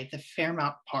by the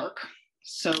Fairmount Park.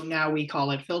 So now we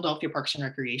call it Philadelphia Parks and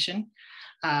Recreation.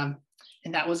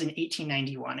 And that was in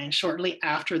 1891. And shortly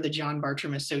after the John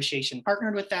Bartram Association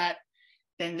partnered with that,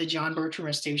 then the John Bartram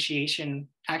Association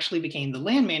actually became the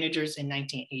land managers in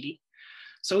 1980.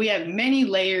 So we have many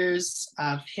layers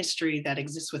of history that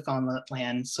exist within the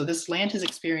land. So this land has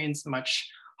experienced much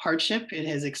hardship. It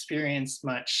has experienced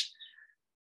much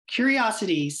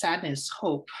curiosity, sadness,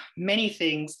 hope, many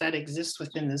things that exist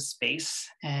within this space.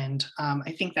 And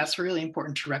I think that's really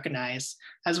important to recognize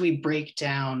as we break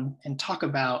down and talk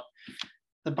about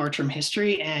the Bartram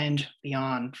history and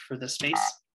beyond for this space.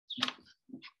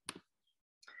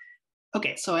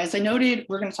 Okay, so as I noted,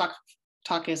 we're going to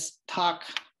talk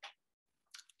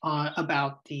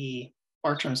about the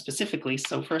Bartram specifically.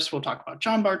 So first we'll talk about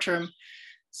John Bartram,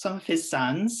 some of his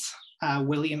sons,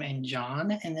 William and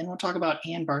John, and then we'll talk about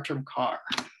Anne Bartram Carr.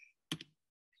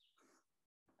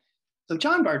 So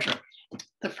John Bartram,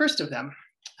 the first of them.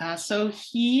 So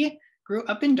he grew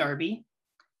up in Derby,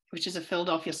 which is a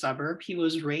Philadelphia suburb. He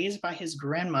was raised by his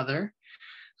grandmother.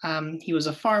 He was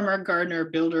a farmer, gardener,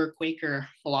 builder, Quaker,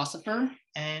 philosopher.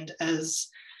 And as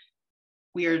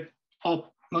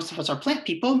most of us are plant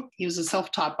people, he was a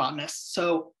self-taught botanist.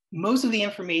 So most of the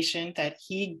information that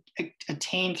he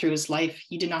attained through his life,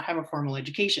 he did not have a formal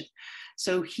education.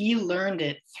 So he learned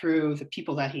it through the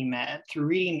people that he met, through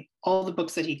reading all the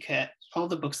books that he could.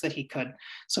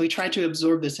 So he tried to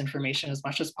absorb this information as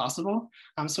much as possible.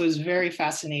 So he was very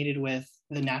fascinated with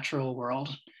the natural world.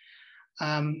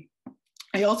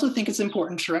 I also think it's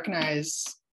important to recognize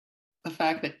the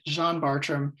fact that John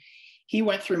Bartram, he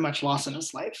went through much loss in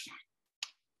his life.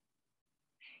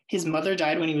 His mother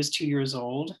died when he was 2 years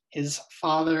old. His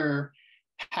father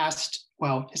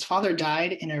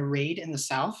died in a raid in the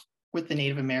South with the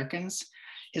Native Americans.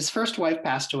 His first wife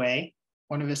passed away.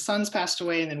 One of his sons passed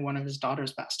away, and then one of his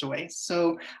daughters passed away.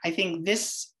 So I think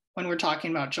this, when we're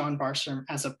talking about John Bartram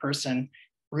as a person,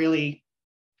 would really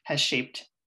have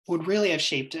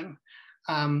shaped him,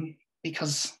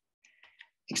 because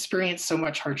experience so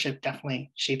much hardship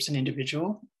definitely shapes an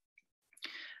individual.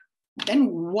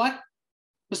 Then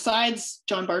besides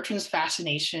John Bartram's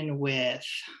fascination with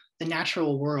the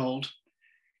natural world,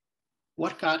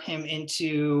 what got him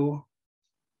into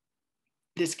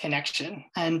this connection?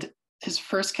 And his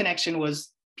first connection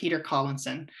was Peter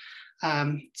Collinson.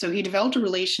 So he developed a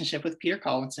relationship with Peter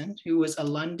Collinson, who was a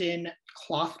London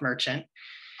cloth merchant.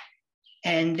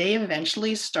 And they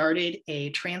eventually started a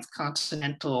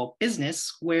transcontinental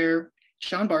business where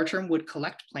John Bartram would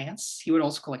collect plants. He would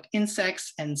also collect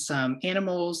insects and some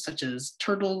animals such as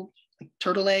turtle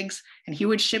eggs, and he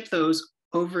would ship those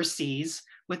overseas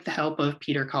with the help of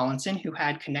Peter Collinson, who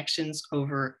had connections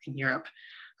over in Europe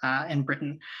and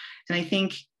Britain. And I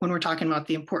think when we're talking about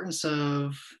the importance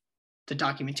of the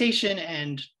documentation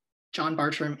and John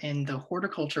Bartram in the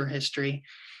horticulture history,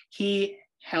 he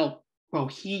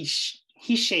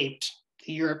shaped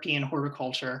the European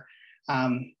horticulture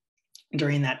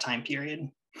during that time period.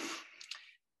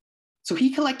 So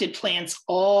he collected plants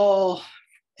all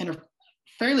in a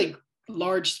fairly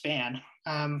large span,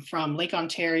 from Lake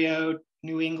Ontario,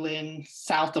 New England,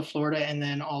 south of Florida, and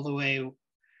then all the way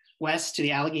west to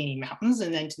the Allegheny Mountains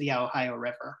and then to the Ohio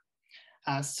River.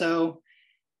 So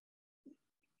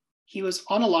he was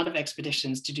on a lot of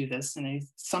expeditions to do this, and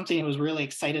it's something he was really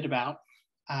excited about.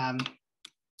 And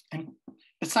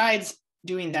besides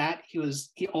doing that,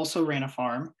 he also ran a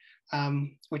farm,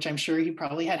 which I'm sure he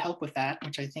probably had help with that,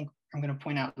 which I think I'm going to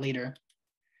point out later.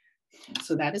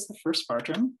 So that is the first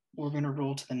Bartram. We're going to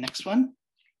roll to the next one.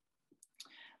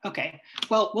 Okay,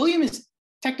 well, William is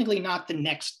technically not the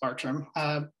next Bartram.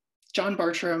 John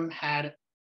Bartram had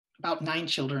about 9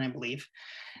 children, I believe.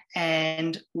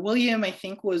 And William, I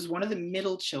think, was one of the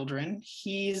middle children.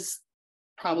 He's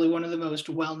probably one of the most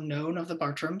well-known of the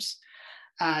Bartrams.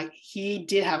 He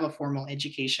did have a formal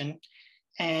education.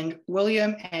 And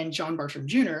William and John Bartram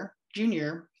Jr.,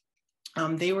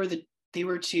 they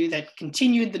were two that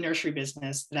continued the nursery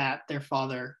business that their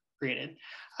father created.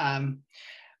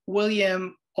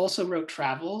 William also wrote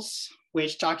travels,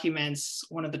 which documents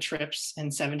one of the trips in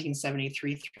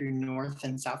 1773 through North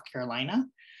and South Carolina,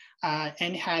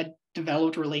 and had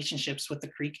developed relationships with the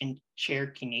Creek and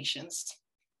Cherokee nations.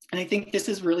 And I think this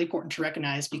is really important to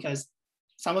recognize because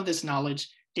some of this knowledge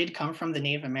did come from the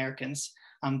Native Americans.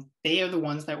 They are the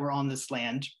ones that were on this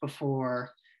land before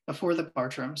the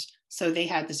Bartrams. So they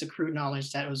had this accrued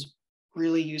knowledge that was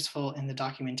really useful in the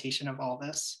documentation of all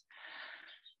this.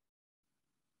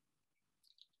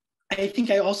 I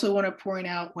think I also want to point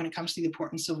out when it comes to the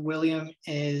importance of William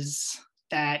is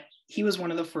that he was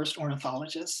one of the first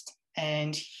ornithologists,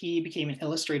 and he became an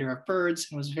illustrator of birds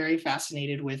and was very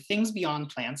fascinated with things beyond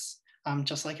plants,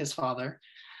 just like his father.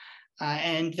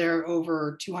 And there are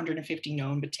over 250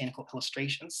 known botanical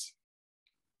illustrations.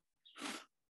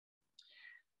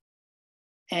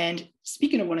 And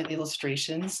speaking of one of the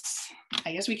illustrations,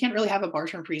 I guess we can't really have a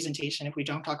Bartram presentation if we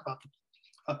don't talk about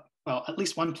well, at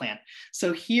least one plant.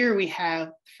 So here we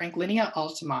have Franklinia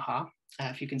altamaha.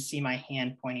 If you can see my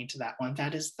hand pointing to that one,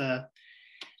 that is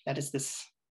this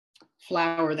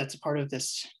flower that's a part of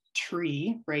this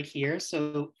tree right here.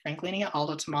 So Franklinia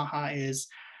altamaha is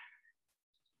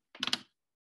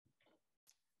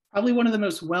probably one of the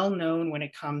most well-known when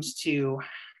it comes to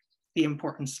the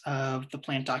importance of the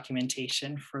plant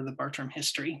documentation for the Bartram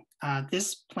history.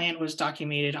 This plant was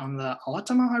documented on the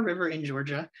Altamaha River in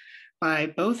Georgia by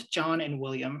both John and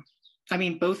William. I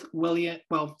mean, both William,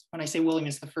 well, when I say William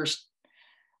is the first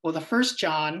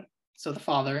John, so the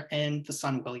father, and the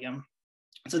son William.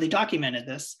 So they documented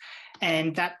this,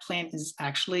 and that plant is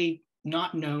actually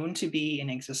not known to be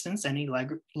in existence any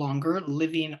longer,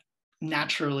 living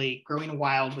naturally, growing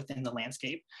wild within the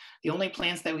landscape. The only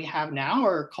plants that we have now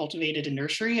are cultivated in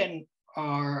nursery and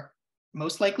are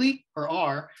most likely, or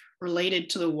are, related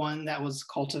to the one that was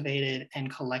cultivated and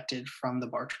collected from the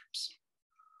Bartrams.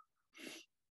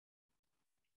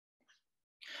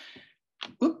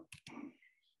 Oop.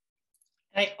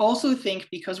 I also think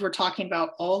because we're talking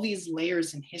about all these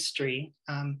layers in history,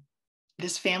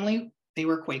 this family, they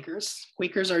were Quakers.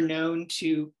 Quakers are known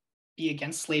to be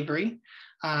against slavery,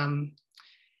 and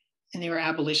they were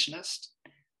abolitionists.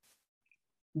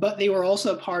 But they were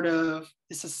also a part of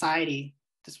the society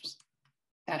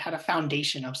that had a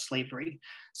foundation of slavery.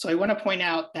 So I want to point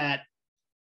out that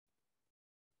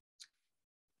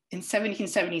in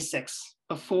 1776,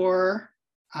 before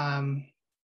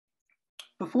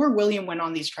William went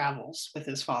on these travels with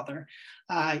his father,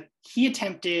 he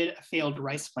attempted a failed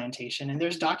rice plantation. And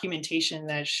there's documentation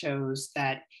that shows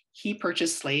that he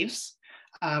purchased slaves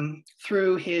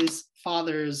through his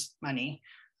father's money.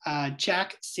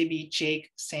 Jack, Sibby, Jake,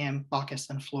 Sam, Bacchus,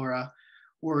 and Flora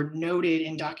were noted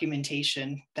in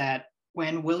documentation that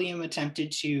when William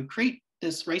attempted to create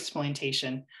this rice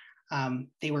plantation,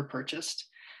 they were purchased.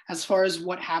 As far as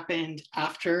what happened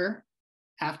after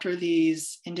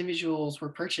these individuals were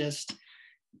purchased,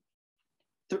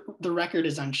 the record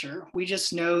is unsure. We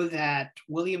just know that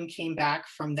William came back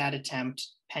from that attempt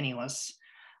penniless.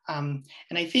 And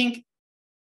I think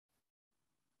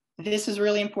this is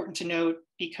really important to note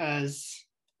because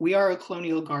we are a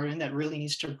colonial garden that really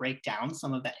needs to break down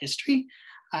some of that history.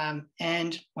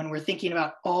 And when we're thinking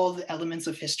about all the elements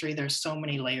of history, there's so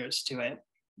many layers to it.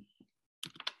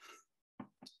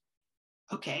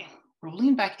 Okay,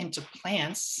 rolling back into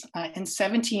plants, in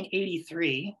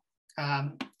 1783,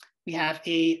 we have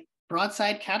a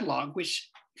broadside catalog, which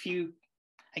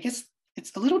I guess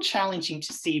it's a little challenging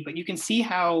to see, but you can see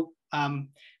how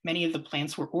many of the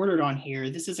plants were ordered on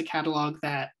here. This is a catalog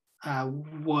that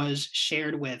was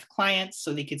shared with clients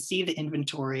so they could see the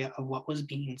inventory of what was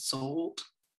being sold.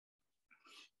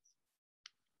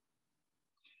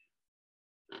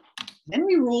 Then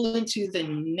we roll into the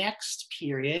next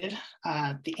period,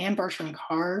 the Anne Bartram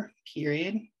Carr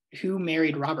period, who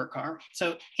married Robert Carr.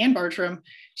 So Anne Bartram,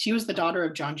 she was the daughter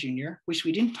of John Jr., which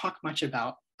we didn't talk much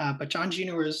about, but John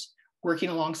Jr. was working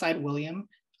alongside William.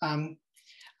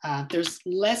 There's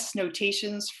less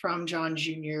notations from John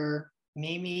Jr.,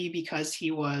 maybe because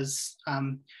he was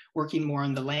working more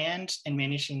on the land and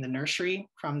managing the nursery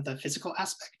from the physical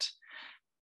aspect.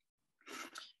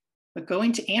 But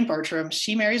going to Anne Bartram,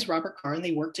 she marries Robert Carr and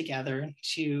they work together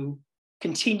to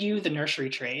continue the nursery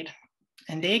trade.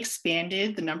 And they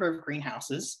expanded the number of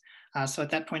greenhouses. So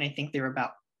at that point, I think they were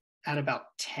at about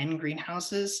 10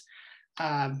 greenhouses.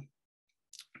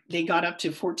 They got up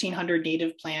to 1,400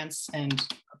 native plants and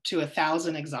up to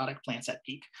 1,000 exotic plants at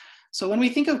peak. So when we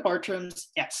think of Bartrams,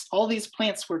 yes, all these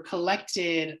plants were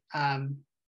collected.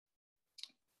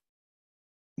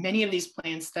 Many of these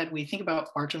plants that we think about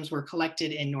Bartrams were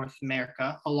collected in North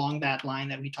America along that line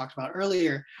that we talked about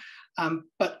earlier.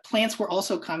 But plants were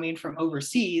also coming from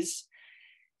overseas,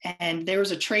 and there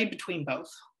was a trade between both.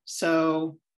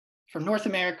 So from North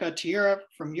America to Europe,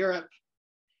 from Europe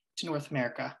to North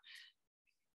America.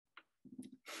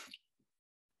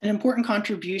 An important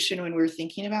contribution when we were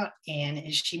thinking about Anne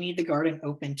is she made the garden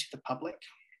open to the public.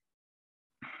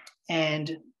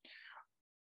 And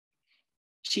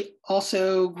she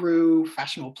also grew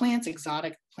fashionable plants,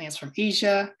 exotic plants from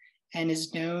Asia, and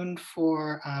is known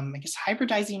for, I guess,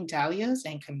 hybridizing dahlias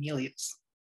and camellias.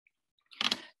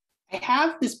 I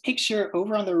have this picture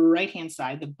over on the right-hand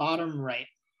side, the bottom right,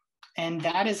 and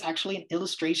that is actually an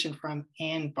illustration from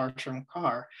Anne Bartram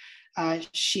Carr.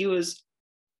 She was,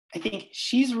 I think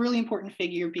she's a really important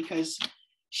figure because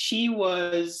she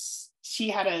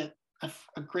had a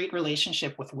great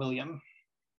relationship with William.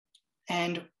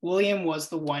 And William was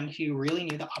the one who really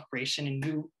knew the operation and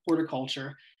knew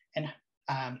horticulture. And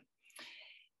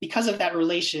because of that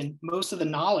relation, most of the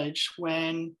knowledge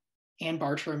when Anne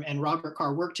Bartram and Robert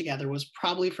Carr worked together was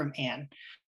probably from Anne.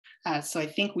 So I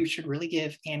think we should really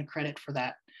give Anne credit for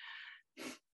that.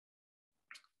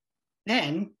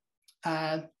 Then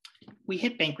we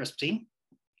hit bankruptcy,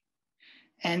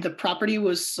 and the property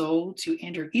was sold to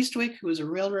Andrew Eastwick, who was a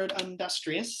railroad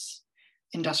industrialist.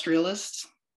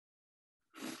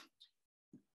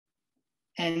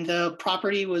 And the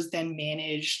property was then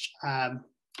managed.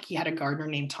 He had a gardener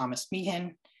named Thomas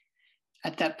Meehan.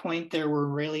 At that point, there were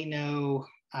really no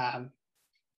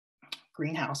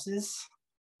greenhouses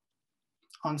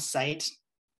on site.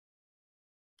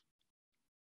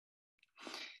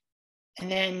 And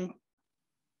then,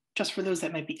 just for those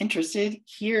that might be interested,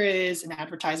 here is an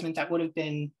advertisement that would have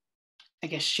been, I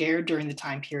guess, shared during the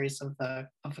time periods of the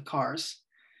Carrs.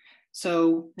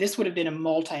 So this would have been a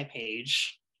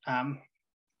multi-page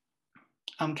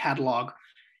catalog,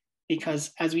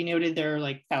 because as we noted, there are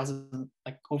like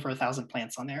over 1,000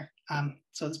 plants on there.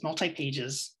 So it's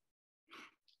multi-pages.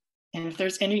 And if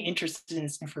there's any interest in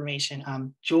this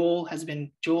information, Joel,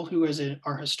 who is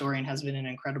our historian, has been an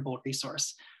incredible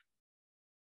resource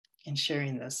in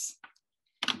sharing this.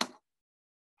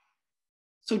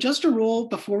 So just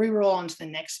before we roll on to the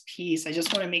next piece, I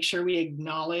just want to make sure we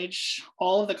acknowledge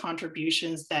all of the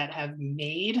contributions that have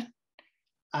made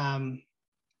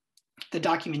the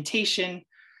documentation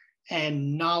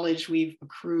and knowledge we've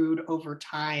accrued over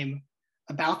time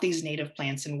about these native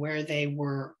plants and where they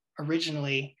were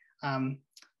originally coming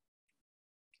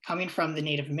from the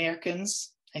Native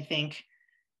Americans. I think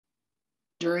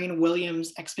during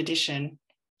William's expedition,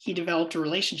 he developed a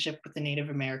relationship with the Native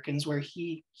Americans where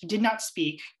he did not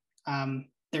speak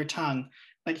their tongue,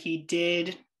 but he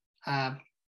did have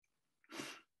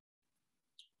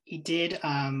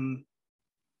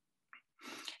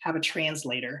a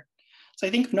translator. So I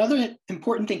think another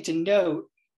important thing to note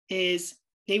is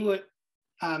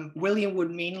William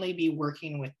would mainly be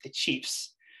working with the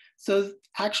chiefs. So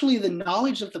actually the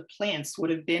knowledge of the plants would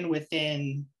have been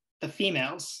within the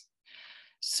females.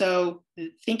 So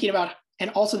thinking about,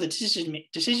 and also the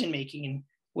decision-making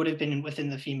would have been within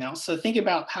the females. So think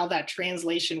about how that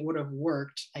translation would have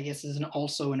worked, I guess, is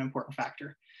also an important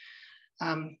factor.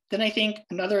 Then I think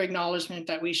another acknowledgement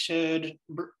that we should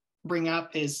bring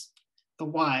up is the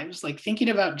wives. Like thinking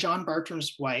about John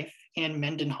Bartram's wife, Anne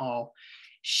Mendenhall,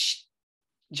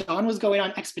 John was going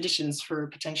on expeditions for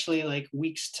potentially like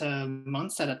weeks to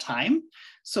months at a time.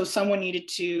 So someone needed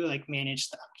to like manage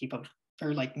the upkeep of,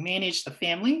 or like manage the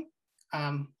family,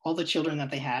 all the children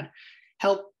that they had,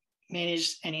 help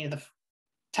manage any of the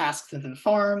tasks of the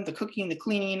farm, the cooking, the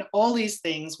cleaning, all these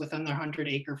things within their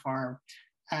 100-acre farm.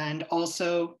 and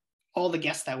also all the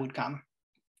guests that would come.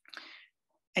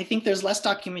 I think there's less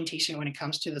documentation when it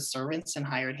comes to the servants and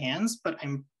hired hands, but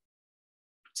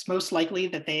it's most likely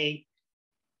that they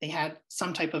had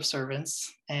some type of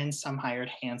servants and some hired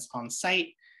hands on site.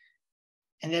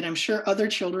 And then I'm sure other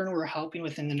children were helping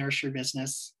within the nursery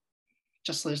business,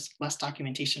 just less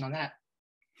documentation on that.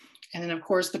 And then of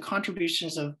course, the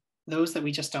contributions of those that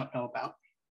we just don't know about.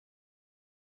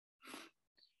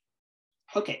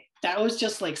 Okay, that was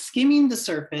just like skimming the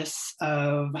surface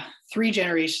of 3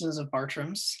 generations of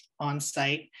Bartrams on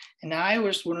site. And now I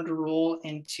just wanted to roll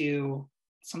into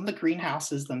some of the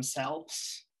greenhouses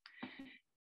themselves.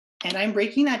 And I'm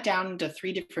breaking that down into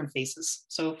 3 different phases.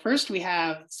 So first we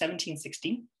have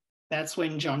 1760. That's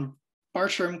when John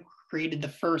Bartram created the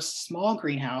first small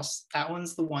greenhouse. That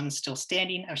one's the one still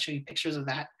standing. I'll show you pictures of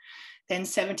that. Then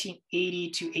 1780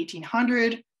 to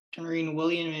 1800, during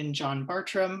William and John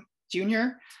Bartram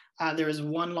Jr. There was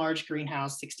one large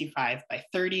greenhouse, 65 by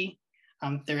 30.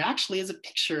 There actually is a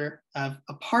picture of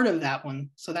a part of that one.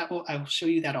 So I will show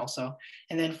you that also.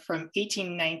 And then from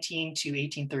 1819 to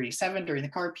 1837, during the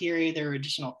car period, there were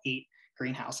additional 8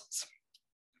 greenhouses.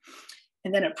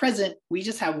 And then at present, we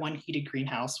just have one heated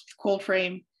greenhouse with cold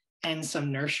frame and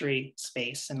some nursery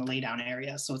space in the laydown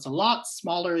area. So it's a lot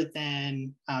smaller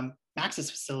than Max's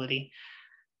facility.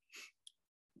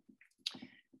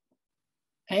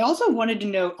 I also wanted to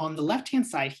note on the left-hand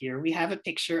side here, we have a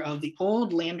picture of the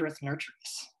old Landreth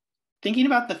nurseries. Thinking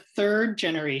about the 3rd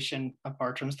generation of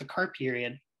Bartrams, the car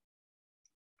period,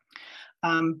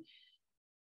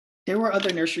 there were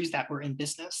other nurseries that were in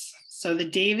business. So the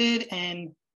David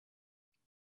and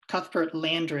Cuthbert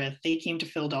Landreth, they came to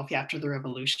Philadelphia after the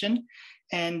Revolution,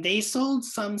 and they sold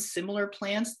some similar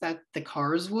plants that the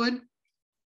Carrs would.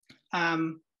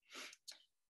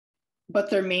 But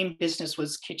their main business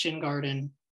was kitchen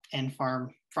garden and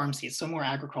farm seeds, so more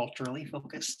agriculturally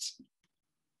focused.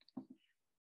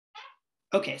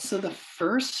 Okay, so the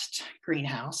first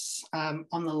greenhouse, on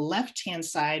the left-hand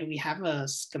side, we have a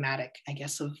schematic, I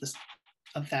guess, of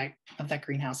that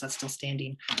greenhouse that's still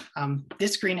standing.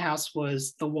 This greenhouse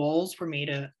the walls are made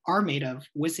of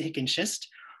Wissahick and schist,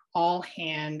 all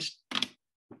hand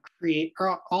laid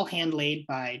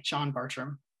by John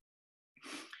Bartram.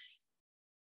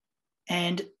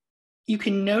 And you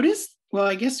can notice, well,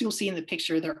 I guess you'll see in the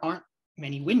picture, there aren't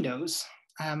many windows.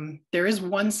 There is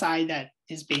one side that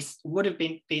would have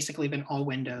been basically been all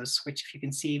windows, which if you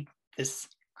can see this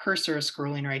cursor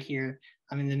scrolling right here,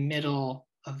 I'm in the middle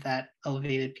of that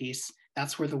elevated piece.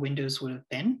 That's where the windows would have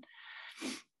been.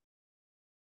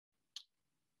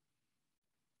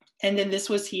 And then this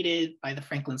was heated by the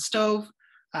Franklin stove,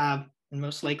 and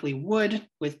most likely wood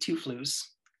with 2 flues.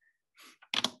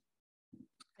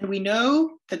 And we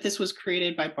know that this was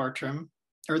created by Bartram,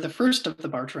 or the first of the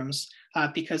Bartrams,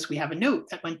 because we have a note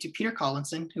that went to Peter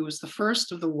Collinson, who was the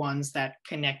first of the ones that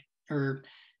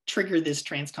triggered this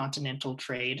transcontinental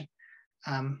trade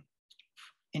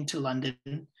into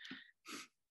London.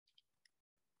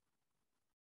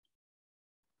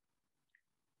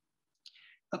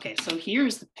 Okay, so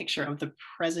here's the picture of the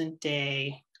present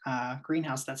day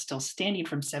greenhouse that's still standing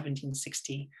from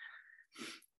 1760.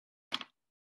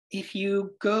 If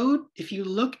you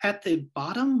look at the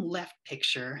bottom left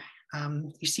picture,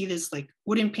 you see this like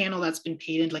wooden panel that's been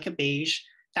painted like a beige.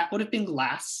 That would have been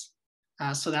glass.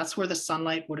 So that's where the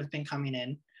sunlight would have been coming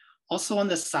in. Also on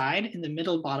the side, in the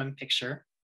middle bottom picture,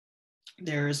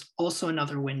 there's also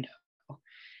another window.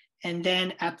 And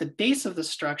then at the base of the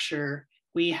structure,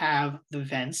 we have the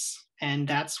vents, and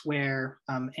that's where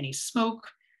any smoke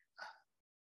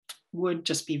would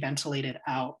just be ventilated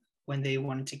out when they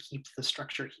wanted to keep the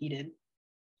structure heated.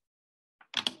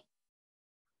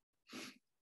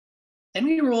 Then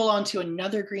we roll on to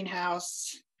another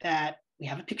greenhouse that we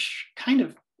have a picture,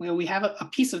 we have a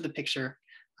piece of the picture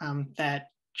that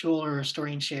Joel, our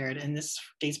historian, shared, and this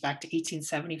dates back to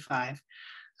 1875.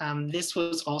 This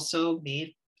was also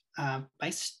made by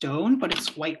stone, but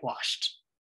it's whitewashed.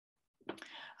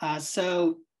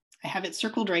 So I have it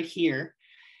circled right here.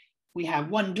 We have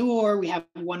one door, we have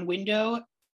one window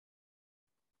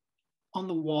on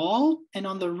the wall, and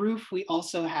on the roof, we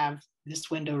also have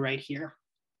this window right here.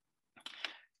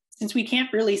 Since we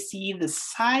can't really see the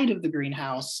side of the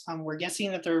greenhouse, we're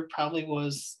guessing that there probably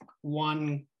was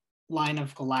one line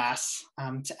of glass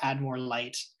to add more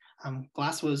light.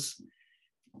 Glass was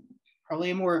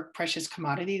probably a more precious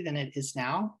commodity than it is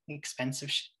now,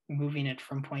 expensive moving it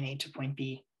from point A to point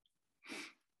B.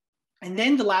 And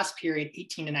then the last period,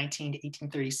 1819 to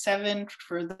 1837,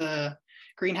 for the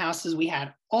greenhouses, we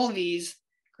had all these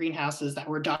greenhouses that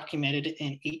were documented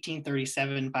in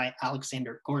 1837 by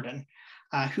Alexander Gordon,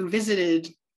 who visited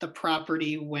the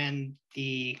property when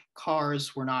the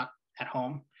cars were not at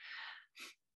home.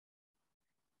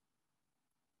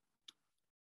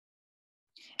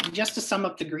 And just to sum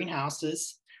up the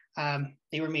greenhouses,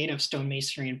 they were made of stone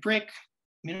masonry and brick,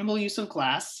 minimal use of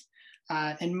glass,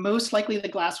 and most likely the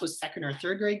glass was second or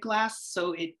third grade glass,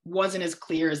 so it wasn't as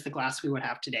clear as the glass we would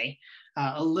have today,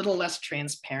 a little less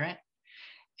transparent.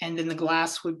 And then the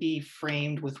glass would be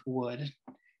framed with wood,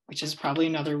 which is probably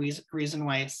another reason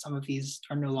why some of these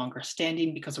are no longer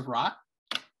standing because of rot.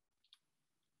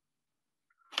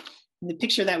 And the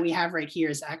picture that we have right here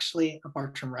is actually a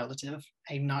Bartram relative.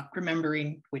 I'm not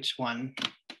remembering which one.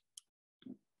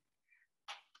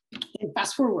 And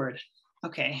fast forward.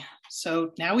 Okay,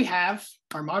 so now we have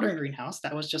our modern greenhouse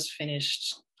that was just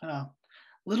finished a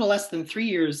little less than 3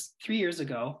 years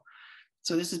ago.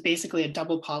 So this is basically a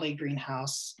double poly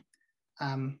greenhouse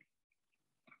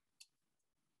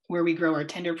where we grow our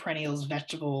tender perennials,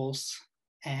 vegetables,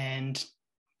 and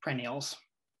perennials.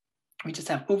 We just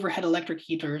have overhead electric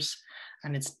heaters,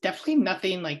 and it's definitely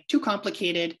nothing like too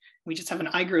complicated. We just have an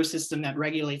iGrow system that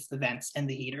regulates the vents and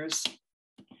the heaters.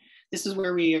 This is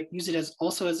where we use it as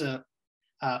also as a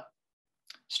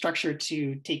structure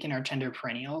to take in our tender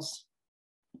perennials.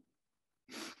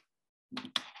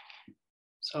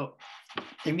 So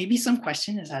there may be some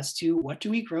questions as to what do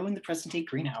we grow in the present day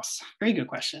greenhouse? Very good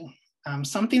question.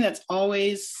 Something that's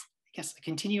always, I guess, a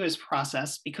continuous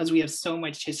process because we have so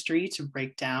much history to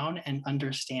break down and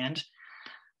understand.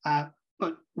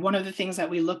 But one of the things that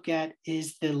we look at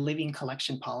is the living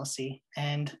collection policy.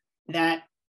 And that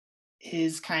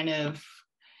is kind of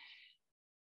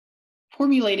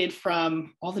formulated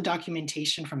from all the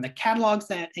documentation from the catalogs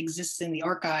that exists in the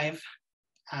archive.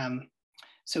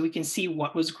 So we can see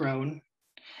what was grown.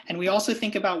 And we also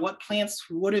think about what plants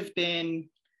would have been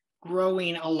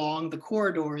growing along the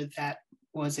corridor that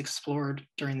was explored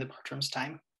during the Bartram's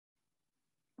time.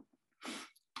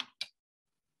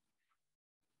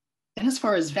 And as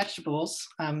far as vegetables,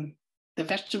 the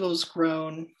vegetables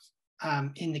grown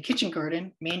in the kitchen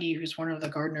garden, Mandy, who's one of the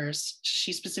gardeners,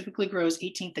 she specifically grows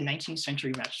 18th and 19th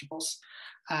century vegetables,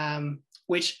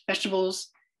 which vegetables,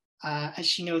 as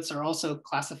she notes, are also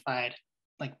classified,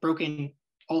 like broken,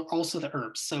 also the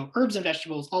herbs. So herbs and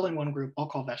vegetables all in one group, all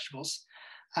called vegetables.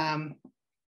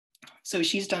 So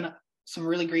she's done some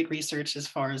really great research as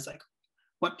far as like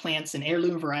what plants and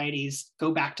heirloom varieties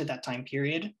go back to that time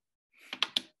period.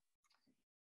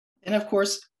 And of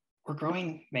course, we're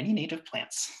growing many native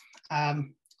plants.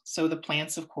 So the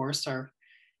plants, of course, are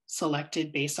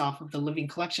selected based off of the living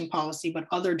collection policy, but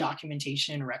other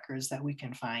documentation and records that we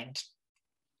can find.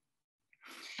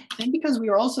 And because we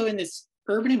are also in this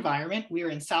urban environment, we are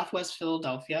in Southwest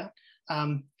Philadelphia,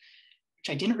 which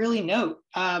I didn't really note.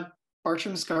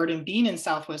 Bartram's garden being in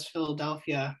Southwest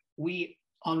Philadelphia,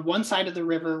 on one side of the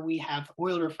river, we have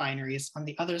oil refineries. On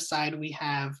the other side, we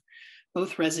have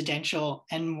both residential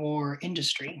and more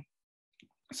industry.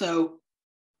 So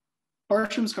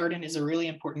Bartram's garden is a really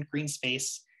important green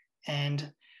space,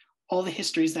 and all the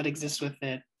histories that exist with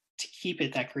it to keep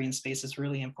it that green space is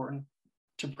really important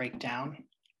to break down.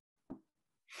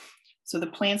 So the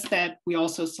plants that we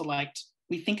also select,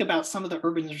 we think about some of the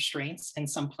urban restraints and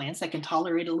some plants that can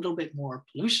tolerate a little bit more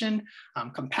pollution,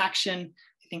 compaction.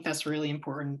 I think that's really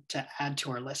important to add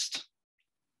to our list.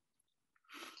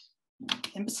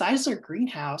 And besides our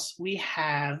greenhouse, we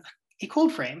have a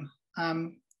cold frame.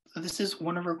 So this is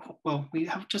one of our, well, we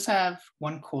just have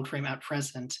one cold frame at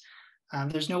present.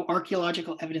 There's no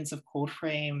archaeological evidence of cold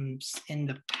frames in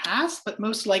the past, but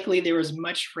most likely there was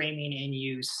much framing in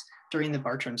use during the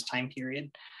Bartram's time period.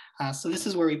 So this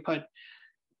is where we put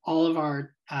all of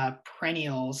our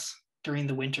perennials during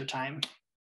the winter time.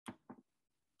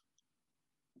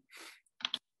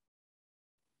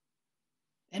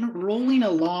 And rolling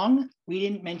along, we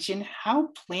didn't mention how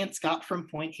plants got from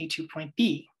point A to point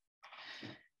B.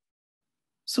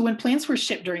 So when plants were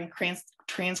shipped during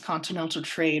transcontinental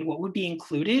trade, what would be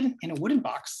included in a wooden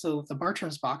box? So the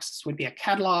Bartram's box would be a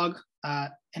catalog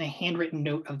and a handwritten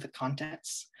note of the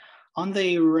contents. On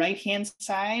the right-hand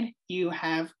side, you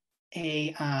have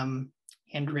a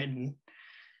handwritten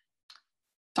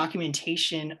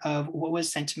documentation of what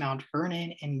was sent to Mount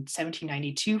Vernon in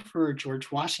 1792 for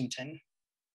George Washington.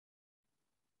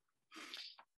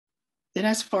 Then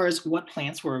as far as what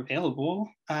plants were available,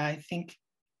 I think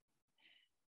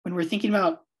when we're thinking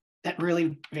about that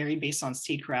really vary based on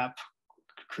seed crops,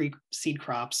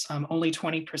 only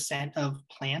 20% of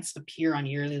plants appear on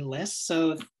yearly lists.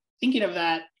 So thinking of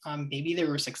that, maybe there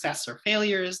were success or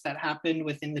failures that happened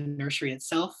within the nursery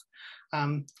itself.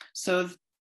 So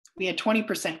we had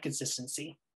 20%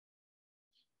 consistency.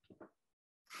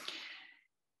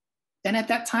 And at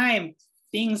that time,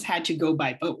 things had to go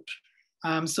by boat.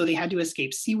 So they had to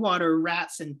escape seawater,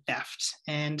 rats, and theft.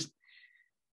 And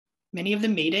many of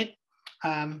them made it.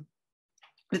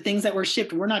 The things that were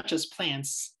shipped were not just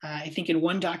plants. I think in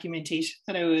one documentation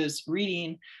that I was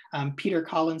reading, Peter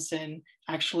Collinson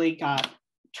actually got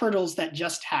turtles that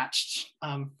just hatched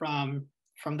from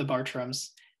the Bartrams,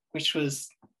 which is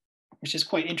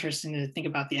quite interesting to think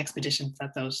about the expeditions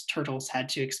that those turtles had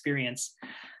to experience.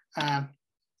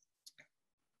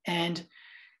 And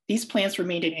these plants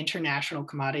remained an international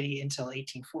commodity until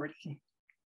 1840.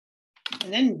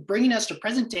 And then bringing us to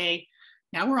present day,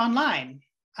 now we're online.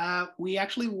 We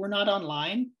actually were not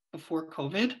online before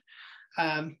COVID,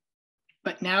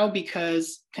 but now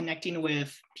because connecting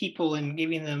with people and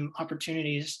giving them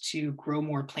opportunities to grow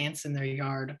more plants in their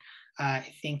yard,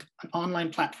 I think an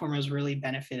online platform has really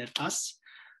benefited us.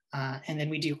 And then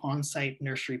we do on-site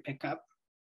nursery pickup.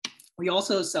 We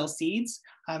also sell seeds.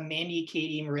 Mandy,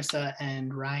 Katie, Marissa,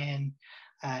 and Ryan,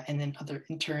 and then other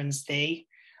interns, they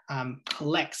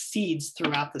collect seeds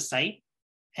throughout the site.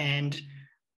 And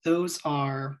those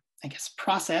are, I guess,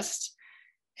 processed.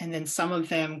 And then some of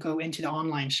them go into the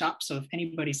online shop. So if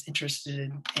anybody's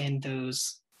interested in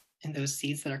those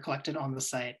seeds that are collected on the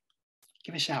site,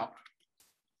 give a shout.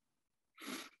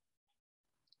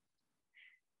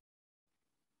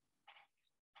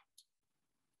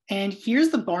 And here's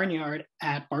the barnyard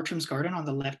at Bartram's Garden on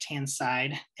the left-hand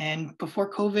side. And before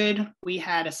COVID, we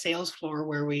had a sales floor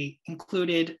where we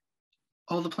included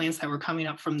all the plants that were coming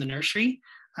up from the nursery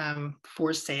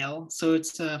for sale. So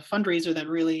it's a fundraiser that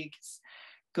really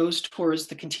goes towards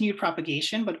the continued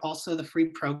propagation, but also the free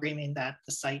programming that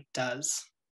the site does.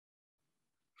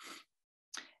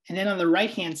 And then on the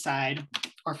right-hand side,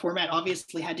 our format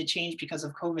obviously had to change because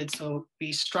of COVID. So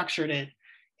we structured it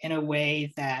in a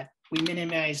way that we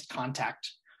minimized contact.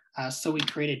 So we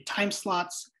created time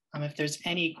slots. If there's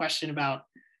any question about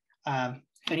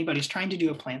if anybody's trying to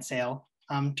do a plant sale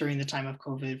during the time of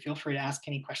COVID, feel free to ask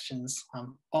any questions.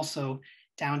 Also,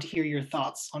 down to hear your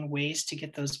thoughts on ways to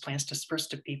get those plants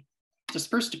dispersed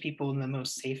to people in the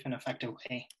most safe and effective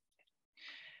way.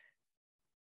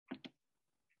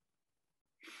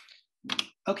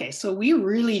 Okay, so we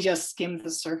really just skimmed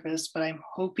the surface, but I'm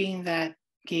hoping that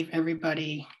gave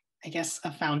everybody, I guess,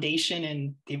 a foundation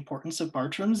in the importance of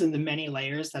Bartrams and the many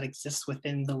layers that exist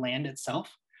within the land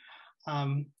itself.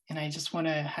 And I just want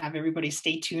to have everybody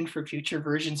stay tuned for future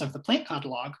versions of the plant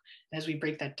catalog as we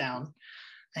break that down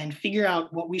and figure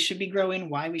out what we should be growing,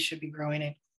 why we should be growing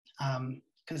it,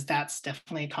 because that's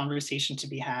definitely a conversation to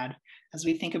be had as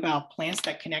we think about plants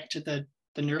that connect to the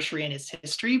nursery and its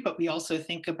history, but we also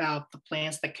think about the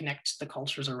plants that connect to the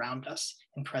cultures around us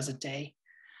in present day.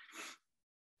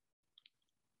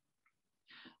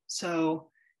 So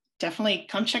definitely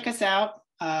come check us out.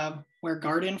 We're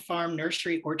garden, farm,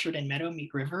 nursery, orchard, and meadow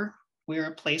meet river. We're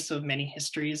a place of many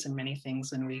histories and many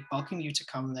things, and we welcome you to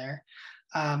come there.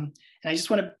 And I just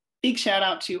want a big shout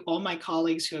out to all my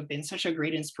colleagues who have been such a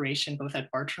great inspiration, both at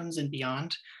Bartram's and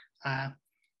beyond.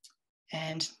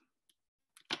 And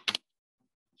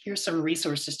here's some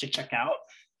resources to check out.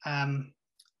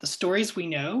 The stories we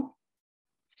know.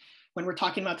 When we're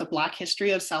talking about the Black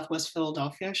history of Southwest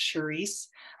Philadelphia, Charisse,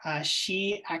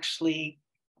 she actually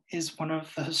is one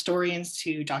of the historians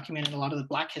who documented a lot of the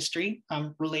Black history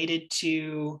related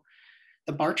to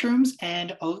the Bartrams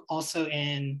and also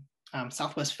in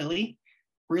Southwest Philly.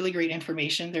 Really great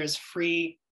information. There's a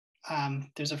free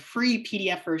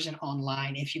PDF version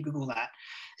online if you Google that.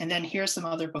 And then here are some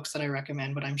other books that I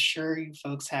recommend, but I'm sure you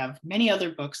folks have many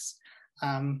other books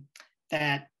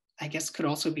that I guess could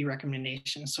also be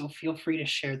recommendations. So feel free to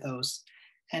share those.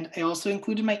 And I also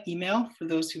included my email for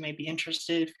those who may be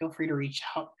interested. Feel free to reach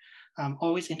out. I'm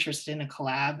always interested in a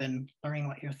collab and learning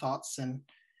what your thoughts and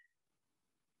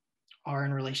are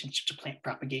in relationship to plant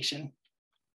propagation.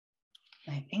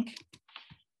 I think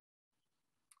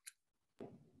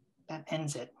that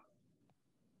ends it.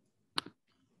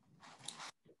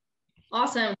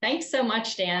 Awesome. Thanks so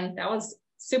much, Dan. That was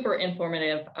super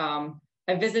informative.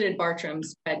 I visited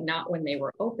Bartram's, but not when they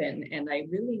were open, and I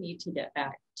really need to get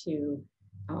back to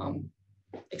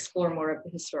explore more of the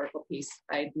historical piece.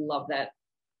 I love that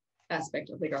aspect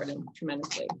of the garden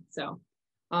tremendously. So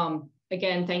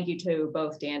again, thank you to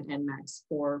both Dan and Max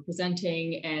for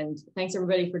presenting, and thanks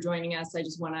everybody for joining us. I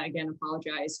just want to again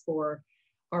apologize for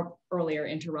our earlier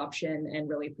interruption and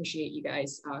really appreciate you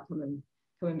guys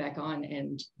coming back on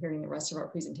and hearing the rest of our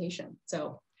presentation.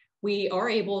 So we are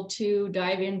able to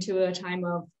dive into a time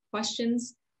of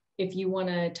questions. If you want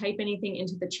to type anything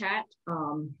into the chat,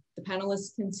 the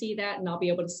panelists can see that, and I'll be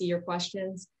able to see your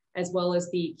questions, as well as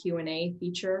the Q&A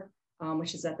feature,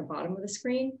 which is at the bottom of the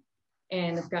screen.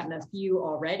 and I've gotten a few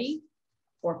already.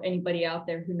 Or if anybody out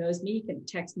there who knows me can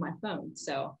text my phone.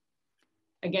 So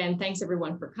again, thanks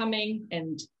everyone for coming.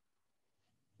 And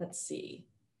let's see.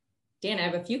 Dan, I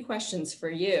have a few questions for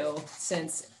you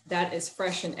since that is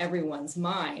fresh in everyone's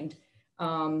mind.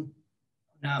 No.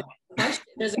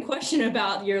 There's a question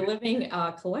about your living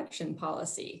collection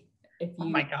policy. If you, oh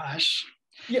my gosh.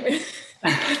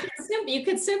 you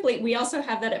could simply, we also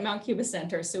have that at Mount Cuba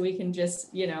Center, so we can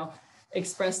just, you know,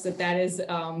 express that that is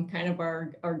kind of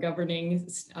our governing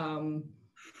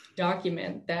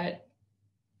document that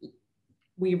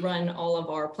we run all of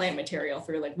our plant material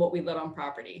through, like what we let on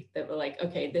property, that we're like,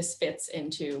 okay, this fits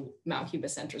into Mount Cuba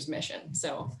Center's mission.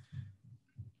 So.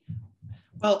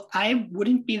 Well, I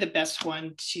wouldn't be the best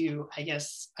one to, I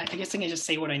guess I can just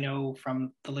say what I know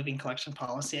from the living collection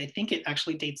policy. I think it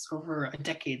actually dates over a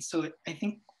decade. So I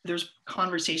think there's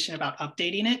conversation about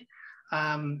updating it.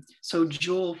 So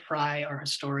Jewel Fry, our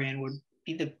historian, would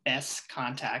be the best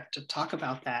contact to talk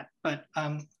about that. But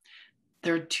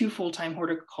there are two full-time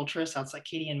horticulturists outside,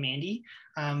 Katie and Mandy.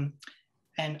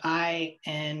 And I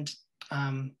and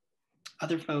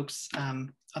other folks,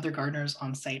 other gardeners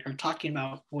on site are talking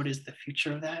about what is the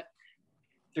future of that.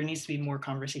 There needs to be more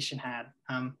conversation had.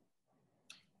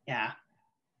 Yeah.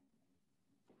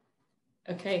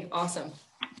 Okay, awesome.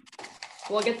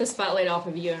 We'll get the spotlight off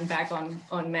of you and back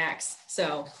on Max.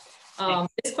 So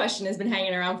this question has been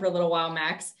hanging around for a little while,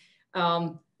 Max.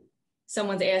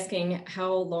 Someone's asking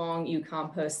how long you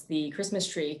compost the Christmas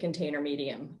tree container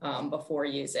medium before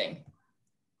using.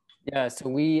 Yeah, so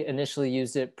we initially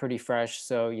used it pretty fresh.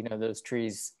 So, you know, those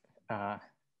trees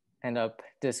end up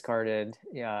discarded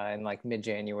in like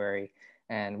mid-January,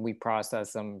 and we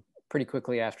processed them pretty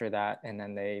quickly after that. And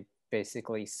then they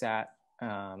basically sat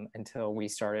until we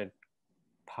started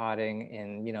potting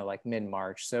in, you know, like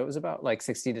mid-March. So it was about like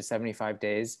 60 to 75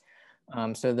 days.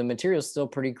 So the material is still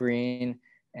pretty green,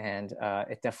 and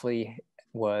it definitely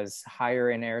was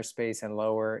higher in airspace and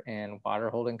lower in water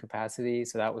holding capacity.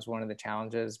 So that was one of the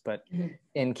challenges. But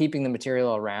in keeping the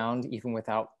material around, even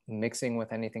without mixing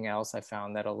with anything else, I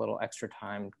found that a little extra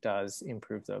time does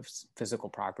improve those physical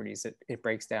properties. It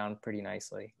breaks down pretty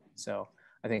nicely. So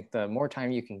I think the more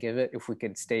time you can give it, if we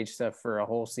could stage stuff for a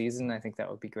whole season, I think that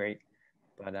would be great.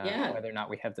 But whether or not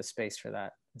we have the space for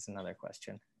that is another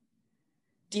question.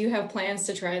 Do you have plans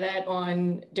to try that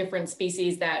on different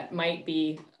species that might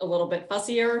be a little bit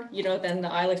fussier, you know, than the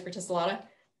Ilex verticillata?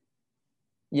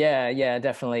 Yeah,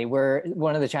 definitely.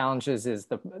 One of the challenges is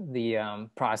the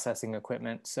processing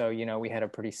equipment. So, you know, we had a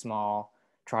pretty small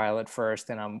trial at first,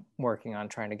 and I'm working on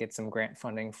trying to get some grant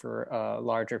funding for a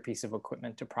larger piece of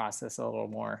equipment to process a little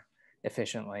more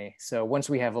efficiently. So once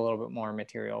we have a little bit more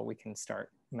material, we can start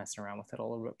messing around with it a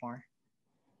little bit more.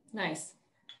 Nice.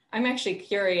 I'm actually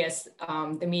curious,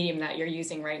 the medium that you're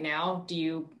using right now, do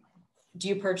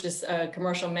you purchase a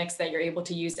commercial mix that you're able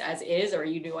to use as is, or are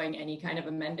you doing any kind of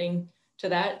amending to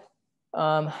that?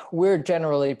 We're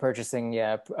generally purchasing,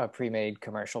 a pre-made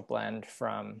commercial blend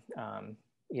from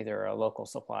either a local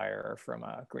supplier or from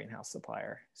a greenhouse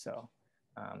supplier. So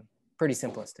pretty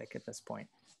simplistic at this point.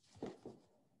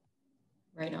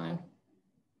 Right on.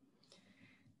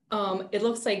 It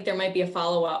looks like there might be a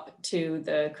follow-up to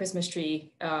the Christmas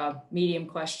tree medium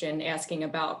question asking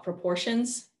about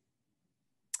proportions.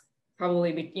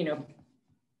 Probably, you know,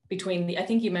 between the, I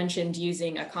think you mentioned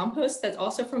using a compost that's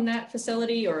also from that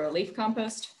facility, or a leaf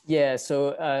compost. Yeah,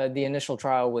 so the initial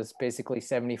trial was basically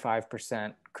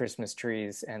 75% Christmas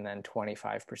trees and then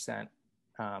 25%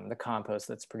 the compost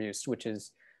that's produced, which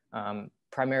is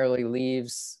primarily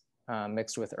leaves,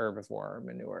 mixed with herbivore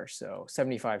manure, so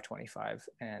 75-25.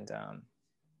 And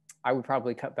I would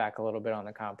probably cut back a little bit on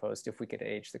the compost if we could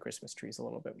age the Christmas trees a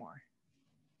little bit more.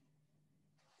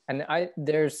 And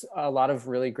there's a lot of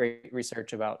really great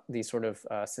research about these sort of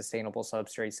sustainable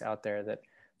substrates out there that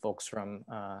folks from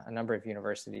a number of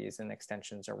universities and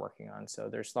extensions are working on. So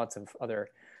there's lots of other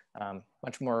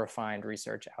much more refined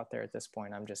research out there at this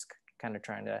point. I'm just kind of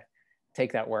trying to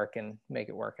take that work and make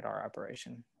it work at our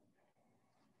operation.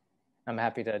 I'm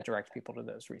happy to direct people to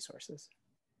those resources.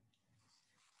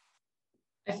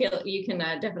 I feel you can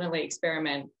definitely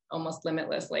experiment almost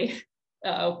limitlessly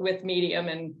with medium,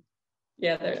 and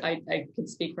yeah, I could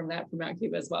speak from that from Mount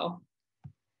Cuba as well.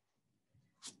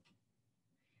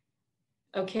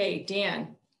 Okay,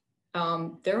 Dan,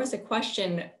 there was a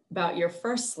question about your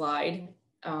first slide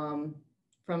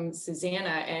from Susanna,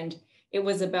 and it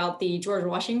was about the George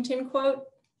Washington quote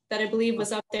that I believe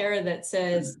was up there that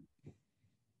says,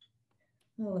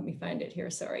 oh, let me find it here,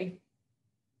 sorry.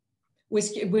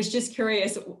 Was just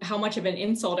curious how much of an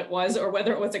insult it was, or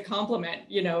whether it was a compliment,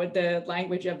 you know, the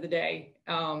language of the day.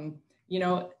 You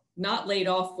know, not laid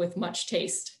off with much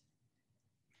taste.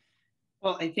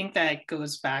 Well, I think that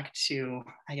goes back to,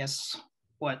 I guess,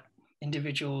 what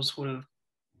individuals would have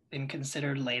been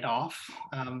considered laid off.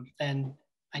 And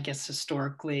I guess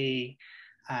historically,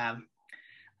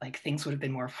 like things would have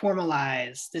been more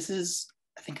formalized. This is,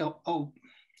 I think, I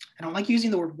don't like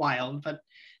using the word wild, but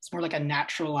it's more like a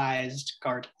naturalized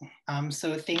garden.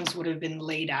 So things would have been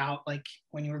laid out like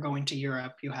when you were going to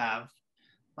Europe, you have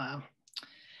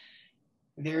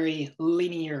very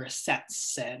linear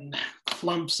sets and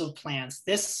clumps of plants.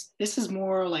 This is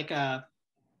more like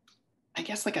I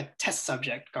guess like a test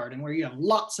subject garden where you have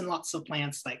lots and lots of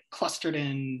plants like clustered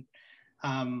in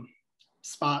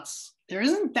spots. There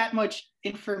isn't that much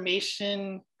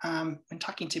information when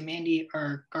talking to Mandy,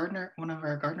 our gardener, one of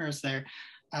our gardeners there,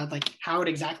 like how it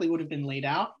exactly would have been laid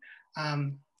out.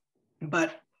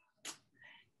 But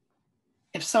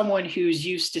if someone who's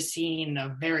used to seeing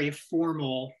a very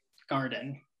formal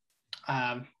garden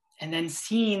and then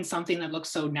seeing something that looks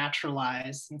so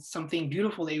naturalized and something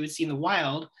beautiful that you would see in the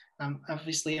wild,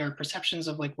 obviously our perceptions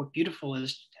of like what beautiful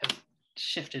is have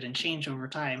shifted and changed over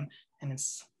time, and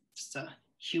it's just a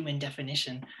human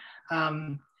definition.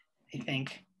 I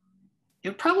think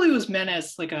it probably was meant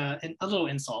as like a little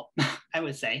insult, I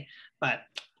would say, but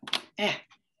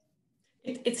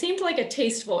It seemed like a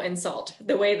tasteful insult,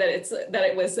 the way that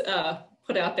it was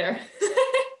put out there.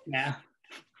 Yeah.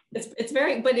 It's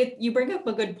very, but you bring up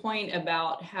a good point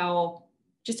about how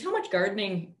much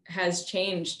gardening has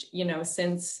changed,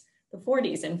 since the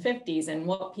 40s and 50s, and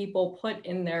what people put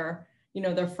in their,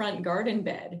 their front garden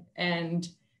bed. And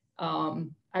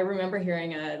I remember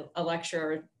hearing a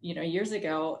lecture, years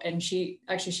ago, and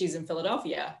she's in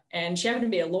Philadelphia, and she happened to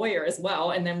be a lawyer as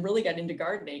well, and then really got into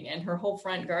gardening. And her whole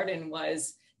front garden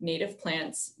was native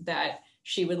plants that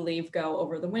she would leave go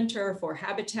over the winter for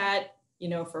habitat,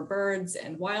 for birds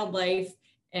and wildlife,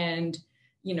 and,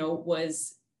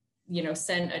 was,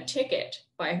 sent a ticket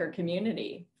by her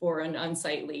community for an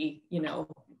unsightly,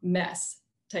 mess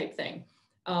type thing.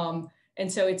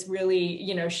 And so it's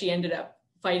really, she ended up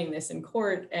fighting this in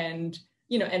court and,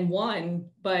 and won,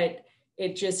 but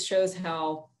it just shows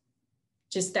how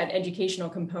just that educational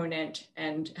component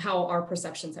and how our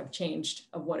perceptions have changed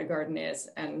of what a garden is.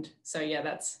 And so, yeah,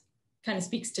 that's kind of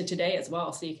speaks to today as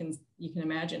well. So you can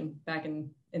imagine back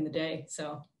in the day.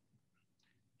 So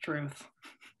truth.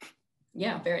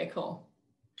 Yeah, very cool.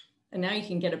 And now you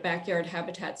can get a backyard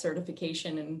habitat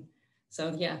certification. And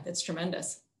so, yeah, it's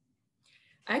tremendous.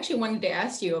 I actually wanted to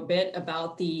ask you a bit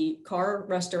about the car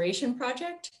restoration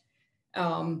project.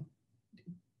 Do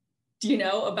you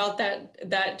know about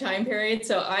that time period?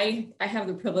 So I have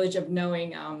the privilege of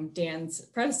knowing Dan's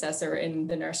predecessor in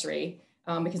the nursery,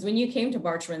 because when you came to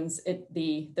Bartram's,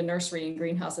 the nursery and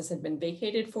greenhouses had been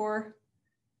vacated for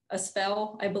a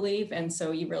spell, I believe. And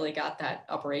so you really got that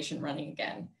operation running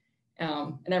again.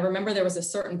 And I remember there was a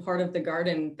certain part of the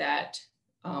garden that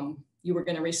you were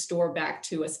going to restore back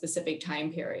to a specific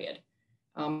time period,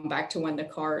 back to when the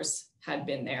cars had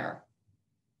been there.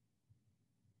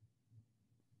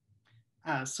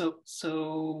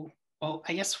 Well,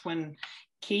 I guess when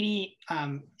Katie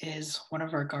is one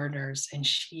of our gardeners, and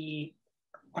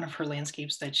one of her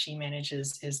landscapes that she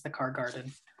manages is the car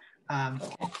garden.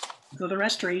 So the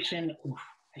restoration,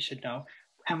 I should know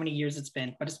how many years it's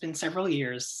been, but it's been several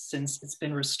years since it's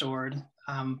been restored.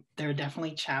 There are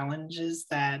definitely challenges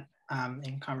that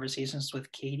in conversations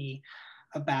with Katie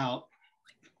about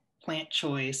plant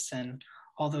choice and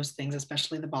all those things,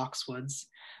 especially the boxwoods.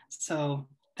 So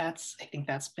I think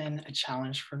that's been a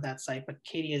challenge for that site, but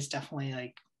Katie has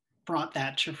definitely brought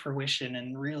that to fruition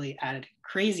and really added a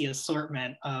crazy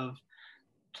assortment of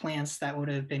plants that would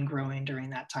have been growing during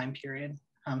that time period.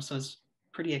 So it's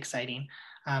pretty exciting.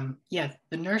 Yeah,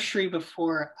 the nursery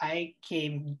before I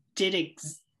came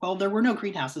well, there were no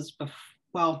greenhouses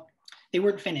well, they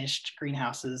weren't finished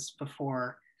greenhouses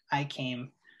before I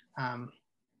came.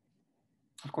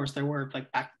 Of course, there were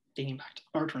dating back to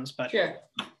the Bartrams, but sure.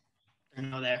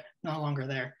 They're no longer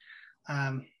there.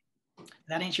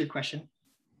 That answer your question?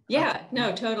 Yeah,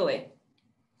 no, totally.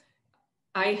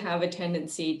 I have a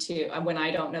tendency to, when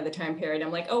I don't know the time period,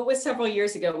 I'm like, oh, it was several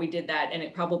years ago we did that, and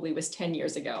it probably was 10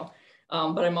 years ago.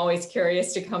 But I'm always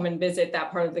curious to come and visit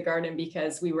that part of the garden,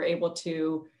 because we were able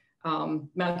to,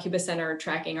 Mount Cuba Center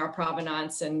tracking our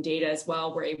provenance and data as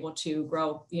well, we're able to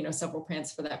grow, several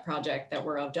plants for that project that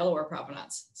were of Delaware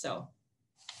provenance. So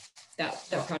that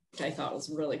project I thought was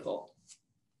really cool.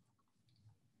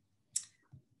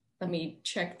 Let me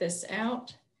check this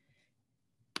out.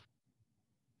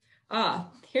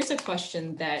 Here's a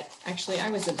question that actually I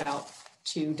was about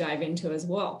to dive into as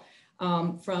well.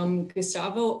 From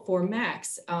Gustavo for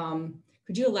Max. Could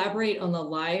Could you elaborate on the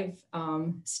live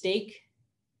stake?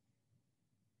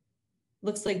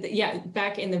 Looks like that, yeah,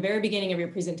 back in the very beginning of your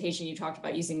presentation, you talked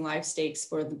about using live stakes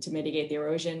to mitigate the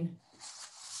erosion.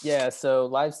 Yeah, so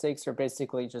live stakes are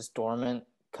basically just dormant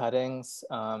cuttings.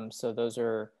 So those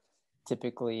are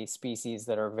typically species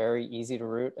that are very easy to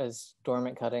root as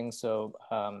dormant cuttings. So,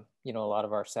 you know, a lot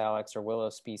of our salix or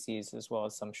willow species, as well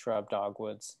as some shrub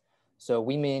dogwoods. So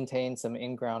we maintain some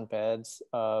in-ground beds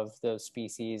of those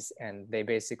species, and they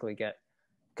basically get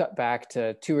cut back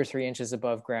to 2 or 3 inches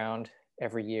above ground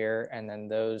every year. And then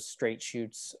those straight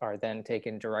shoots are then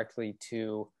taken directly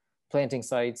to planting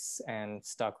sites and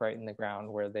stuck right in the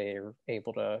ground where they're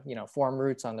able to, you know, form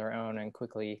roots on their own and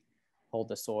quickly hold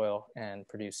the soil and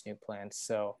produce new plants.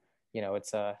 So, you know,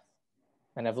 it's an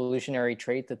evolutionary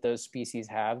trait that those species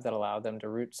have that allow them to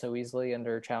root so easily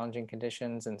under challenging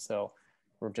conditions. And so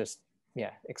we're just,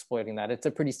 yeah, exploiting that. It's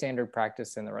a pretty standard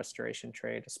practice in the restoration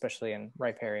trade, especially in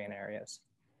riparian areas.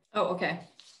 Oh, okay.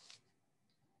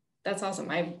 That's awesome.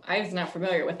 I was not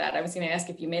familiar with that. I was going to ask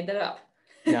if you made that up.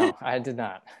 No, I did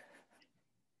not.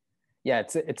 Yeah,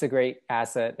 it's a great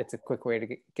asset. It's a quick way to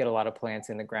get a lot of plants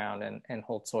in the ground and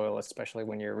hold soil, especially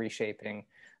when you're reshaping,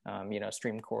 you know,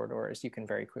 stream corridors. You can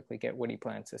very quickly get woody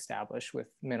plants established with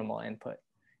minimal input.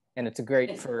 And it's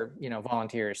great for, you know,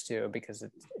 volunteers too, because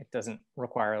it doesn't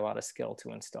require a lot of skill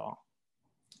to install.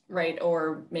 Right,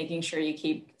 or making sure you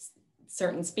keep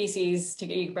certain species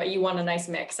together. You want a nice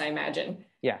mix, I imagine.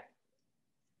 Yeah.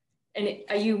 And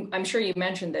I'm sure you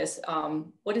mentioned this.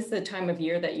 What is the time of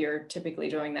year that you're typically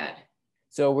doing that?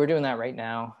 So we're doing that right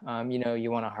now. You know,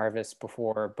 you want to harvest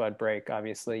before bud break.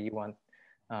 Obviously, you want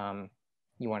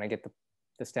to get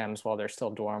the stems while they're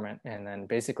still dormant, and then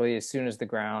basically as soon as the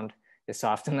ground is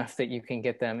soft enough that you can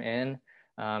get them in,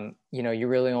 you know, you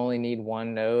really only need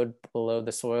one node below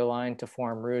the soil line to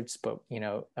form roots. But you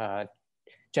know,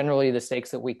 generally the stakes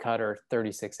that we cut are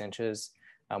 36 inches.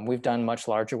 We've done much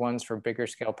larger ones for bigger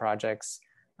scale projects.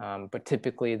 But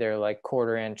typically they're like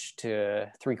 1/4 inch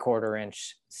to 3/4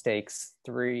 inch stakes,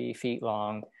 3 feet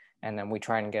long. And then we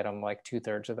try and get them like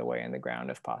 2/3 of the way in the ground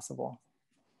if possible,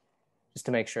 just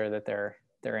to make sure that they're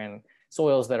in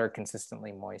soils that are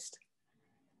consistently moist.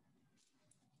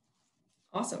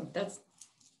 Awesome. That's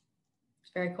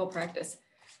very cool practice.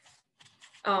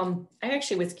 I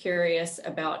actually was curious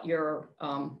about your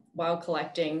wild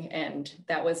collecting, and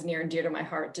that was near and dear to my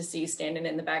heart to see you standing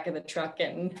in the back of the truck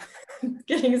and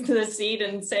getting to the seed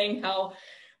and saying how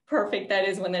perfect that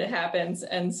is when it happens.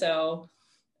 And so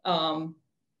are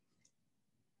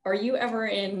you ever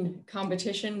in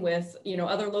competition with, you know,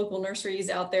 other local nurseries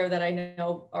out there that I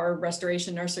know are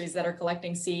restoration nurseries that are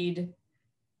collecting seed?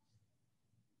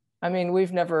 I mean,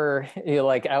 we've never, you know,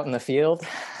 like out in the field.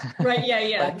 Right, yeah,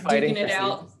 yeah. Like fighting Duking it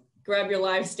out, grab your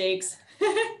live stakes.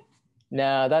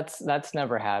 No, that's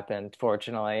never happened,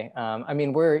 fortunately. I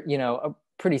mean, we're, you know, a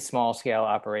pretty small scale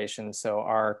operation, so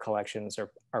our collections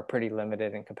are pretty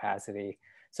limited in capacity.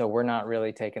 So we're not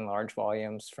really taking large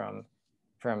volumes from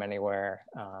anywhere.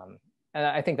 And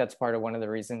I think that's part of one of the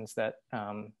reasons that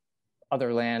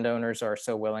other landowners are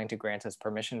so willing to grant us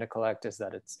permission to collect, is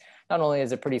that it's not only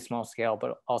is it pretty small scale,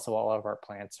 but also all of our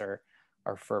plants are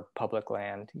for public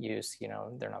land use. You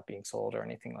know, they're not being sold or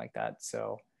anything like that.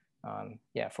 So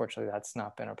yeah, fortunately that's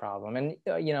not been a problem. And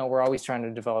you know, we're always trying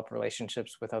to develop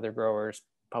relationships with other growers,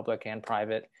 public and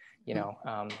private. You know,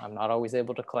 I'm not always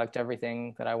able to collect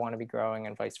everything that I want to be growing,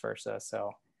 and vice versa.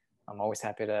 So I'm always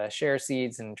happy to share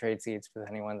seeds and trade seeds with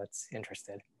anyone that's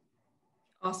interested.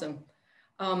 Awesome.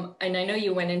 And I know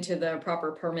you went into the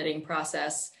proper permitting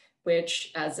process,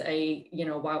 which as a, you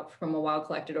know, from a wild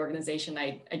collected organization,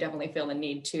 I definitely feel the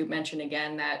need to mention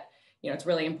again that, you know, it's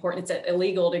really important. It's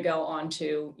illegal to go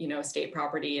onto, you know, state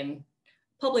property and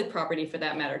public property for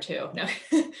that matter too. No,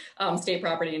 state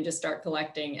property, and just start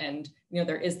collecting. And, you know,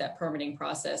 there is that permitting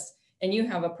process, and you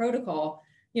have a protocol,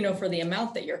 you know, for the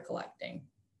amount that you're collecting.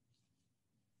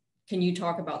 Can you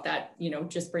talk about that, you know,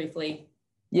 just briefly?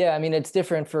 Yeah, I mean, it's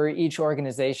different for each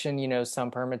organization. You know,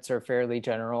 some permits are fairly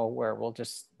general, where we'll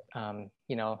just,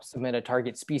 you know, submit a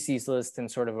target species list and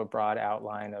sort of a broad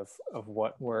outline of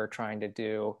what we're trying to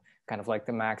do, kind of like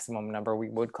the maximum number we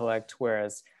would collect.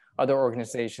 Whereas other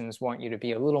organizations want you to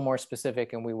be a little more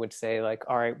specific, and we would say like,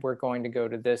 all right, we're going to go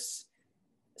to this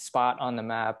spot on the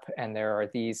map, and there are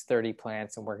these 30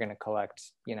 plants, and we're going to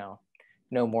collect, you know,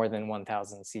 no more than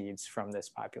 1,000 seeds from this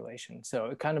population. So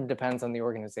it kind of depends on the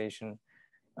organization.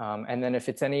 And then if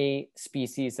it's any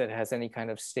species that has any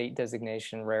kind of state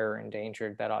designation, rare or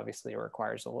endangered, that obviously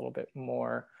requires a little bit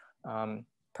more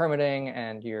permitting,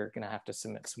 and you're going to have to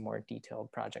submit some more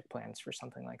detailed project plans for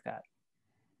something like that.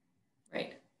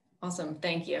 Right. Awesome.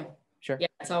 Thank you. Sure. Yeah,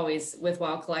 it's always with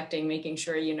wild collecting, making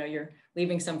sure, you know, you're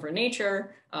leaving some for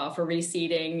nature, for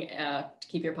reseeding, to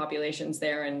keep your populations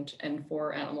there and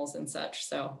for animals and such.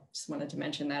 So just wanted to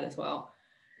mention that as well.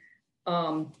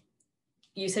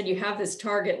 You said you have this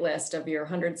target list of your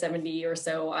 170 or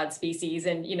so odd species,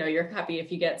 and you know, you're happy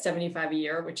if you get 75 a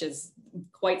year, which is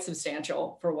quite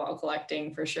substantial for wild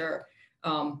collecting for sure.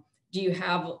 Do you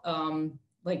have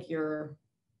like your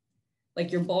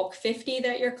bulk 50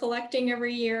 that you're collecting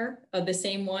every year of the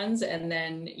same ones, and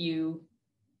then you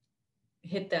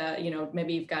hit the, you know,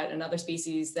 maybe you've got another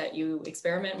species that you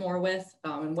experiment more with,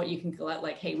 and what you can collect,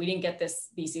 like, hey, we didn't get this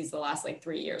species the last like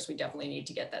 3 years, we definitely need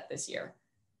to get that this year?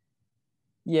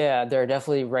 Yeah, there are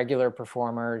definitely regular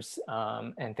performers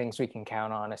and things we can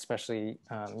count on, especially,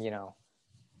 you know,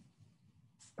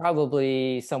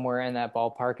 probably somewhere in that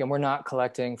ballpark. And we're not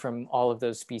collecting from all of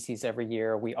those species every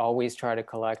year. We always try to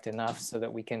collect enough so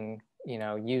that we can, you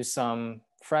know, use some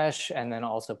fresh and then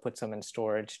also put some in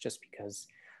storage, just because,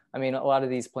 I mean, a lot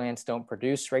of these plants don't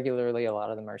produce regularly. A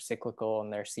lot of them are cyclical in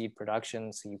their seed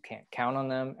production, so you can't count on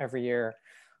them every year.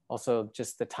 Also,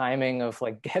 just the timing of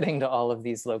like getting to all of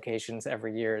these locations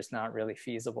every year is not really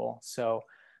feasible. So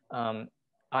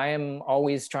I am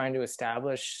always trying to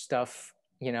establish stuff,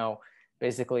 you know,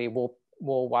 basically we'll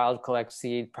wild collect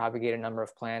seed, propagate a number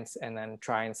of plants, and then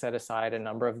try and set aside a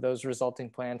number of those resulting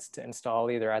plants to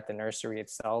install either at the nursery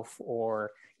itself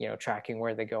or, you know, tracking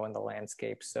where they go in the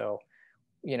landscape. So,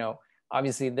 you know,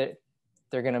 obviously they're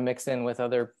going to mix in with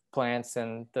other plants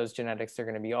and those genetics are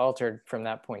going to be altered from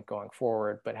that point going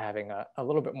forward, but having a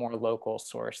little bit more local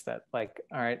source that, like,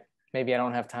 all right, maybe I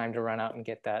don't have time to run out and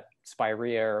get that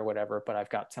spirea or whatever, but I've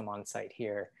got some on site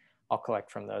here. I'll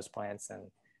collect from those plants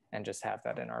and just have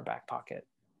that in our back pocket.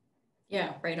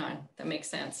 Yeah, right on. That makes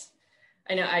sense.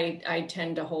 I know I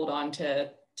tend to hold on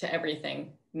to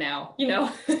everything now, you know,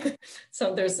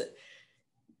 so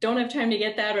don't have time to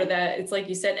get that or that. It's like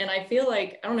you said, and I feel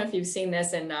like, I don't know if you've seen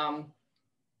this in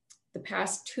the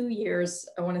past 2 years,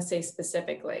 I want to say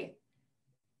specifically,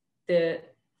 the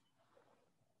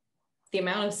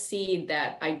amount of seed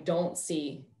that I don't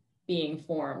see being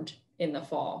formed in the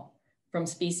fall from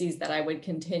species that I would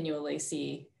continually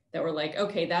see that were like,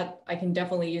 okay, that I can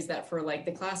definitely use that for like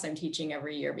the class I'm teaching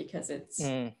every year because it's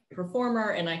a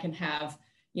performer and I can have,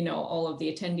 you know, all of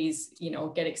the attendees, you know,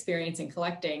 get experience in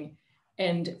collecting.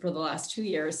 And for the last 2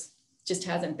 years, just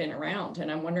hasn't been around.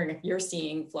 And I'm wondering if you're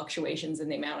seeing fluctuations in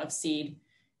the amount of seed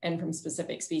and from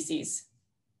specific species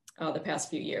the past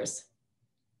few years.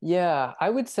 Yeah, I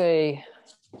would say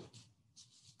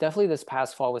definitely this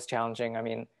past fall was challenging. I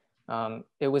mean,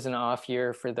 it was an off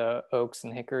year for the oaks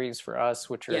and hickories for us,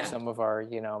 which are some of our,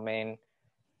 you know, main,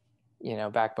 you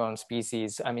know, backbone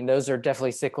species. I mean, those are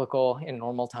definitely cyclical in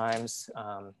normal times.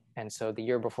 And so the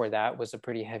year before that was a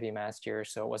pretty heavy mast year.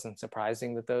 So it wasn't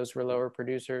surprising that those were lower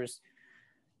producers.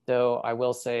 Though I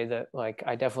will say that, like,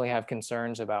 I definitely have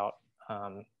concerns about,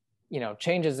 you know,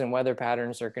 changes in weather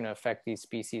patterns are going to affect these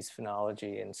species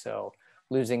phenology. And so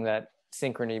losing that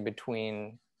synchrony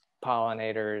between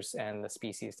pollinators and the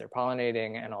species they're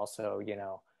pollinating, and also, you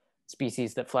know,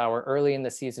 species that flower early in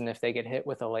the season, if they get hit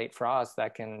with a late frost,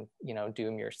 that can, you know,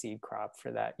 doom your seed crop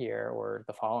for that year or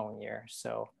the following year.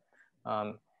 So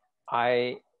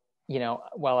you know,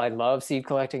 while I love seed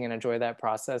collecting and enjoy that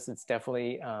process, it's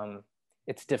definitely,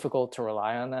 it's difficult to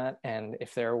rely on that. And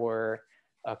if there were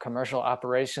a commercial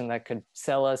operation that could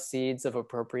sell us seeds of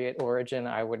appropriate origin,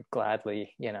 I would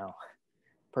gladly, you know,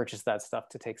 purchase that stuff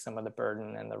to take some of the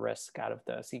burden and the risk out of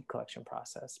the seed collection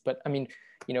process. But I mean,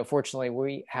 you know, fortunately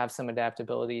we have some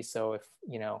adaptability. So if,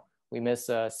 you know, we miss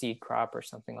a seed crop or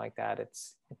something like that,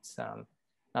 it's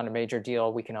not a major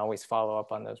deal. We can always follow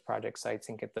up on those project sites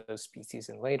and get those species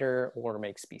in later or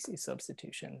make species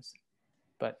substitutions.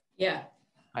 But yeah,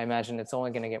 I imagine it's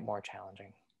only going to get more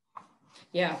challenging.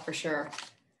 Yeah, for sure.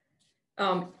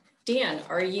 Dan,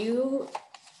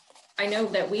 I know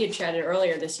that we had chatted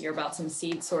earlier this year about some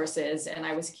seed sources, and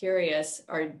I was curious,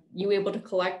 are you able to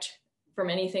collect from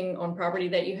anything on property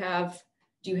that you have?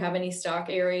 Do you have any stock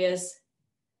areas?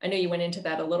 I know you went into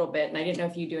that a little bit, and I didn't know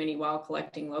if you do any wild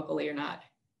collecting locally or not.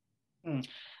 I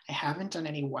haven't done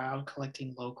any wild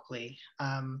collecting locally.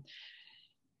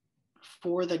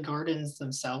 For the gardens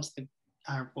themselves, the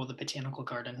botanical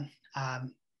garden,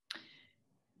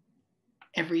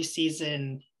 every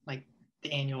season, like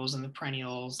the annuals and the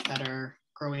perennials that are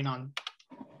growing on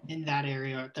in that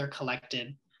area, they're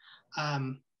collected.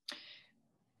 But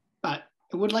I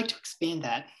would like to expand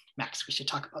that. Max, we should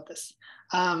talk about this.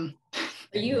 Are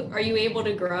you able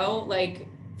to grow, like,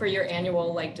 for your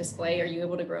annual like display, are you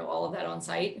able to grow all of that on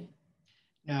site?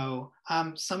 No,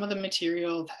 some of the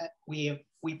material that we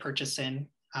purchase in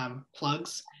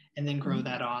plugs and then grow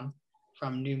that on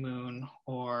from New Moon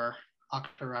or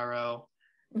Octoraro.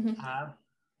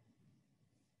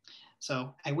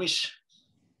 So I wish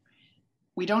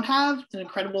we don't have an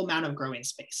incredible amount of growing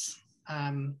space.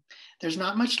 There's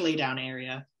not much laydown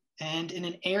area. And in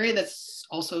an area that's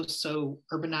also so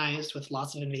urbanized with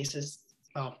lots of invasives,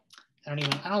 well, I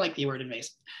don't like the word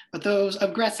invasive, but those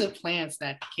aggressive plants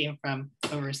that came from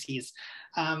overseas.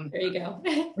 There you go.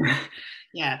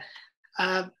 Yeah,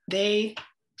 I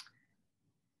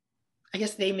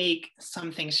guess they make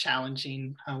some things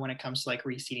challenging when it comes to like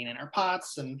reseeding in our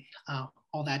pots and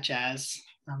all that jazz.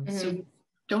 So we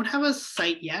don't have a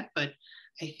site yet, but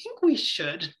I think we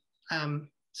should,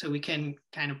 so we can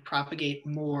kind of propagate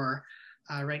more.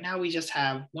 Right now we just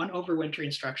have one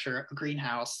overwintering structure, a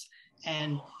greenhouse,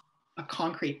 and a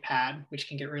concrete pad, which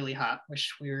can get really hot,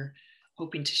 which we're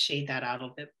hoping to shade that out a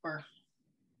little bit more.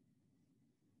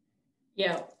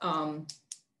 Yeah,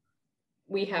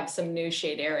 we have some new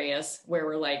shade areas where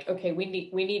we're like, okay, we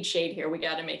need shade here. We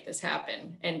got to make this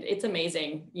happen. And it's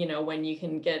amazing, you know, when you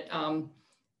can get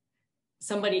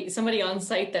somebody on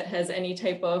site that has any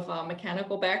type of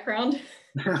mechanical background.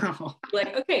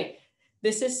 Like, okay,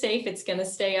 this is safe. It's going to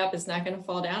stay up. It's not going to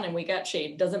fall down. And we got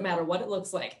shade. Doesn't matter what it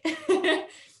looks like.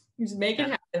 Just make it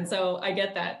happen. So I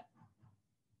get that.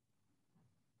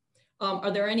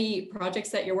 Are there any projects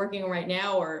that you're working on right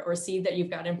now or seed that you've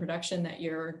got in production that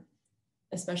you're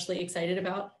especially excited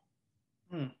about?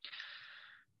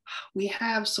 We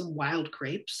have some wild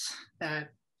grapes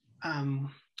that I'm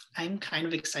kind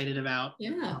of excited about.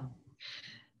 Yeah.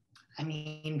 I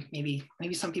mean, maybe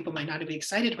some people might not be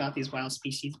excited about these wild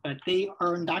species, but they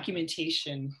are in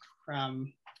documentation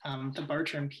from the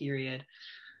Bartram period.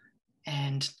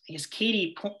 And I guess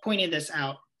Katie pointed this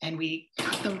out, and we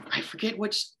got them, I forget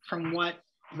from what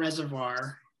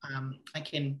reservoir. I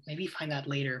can maybe find that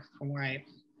later from where I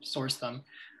source them.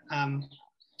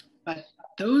 But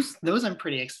those I'm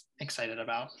pretty excited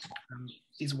about,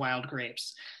 these wild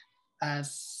grapes.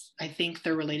 As I think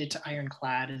they're related to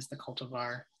ironclad as the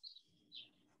cultivar.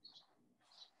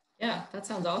 Yeah, that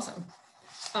sounds awesome.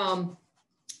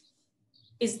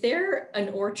 Is there an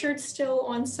orchard still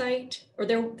on site? Or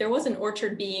there was an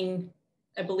orchard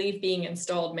I believe being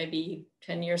installed maybe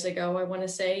 10 years ago, I want to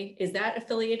say. Is that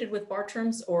affiliated with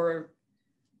Bartram's or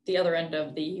the other end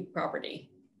of the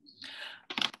property?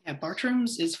 Yeah,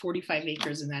 Bartram's is 45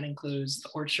 acres, and that includes the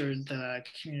orchard, the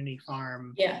community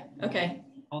farm. Yeah, okay.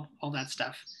 All that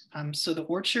stuff. So the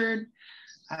orchard,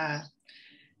 I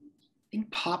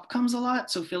think POP comes a lot.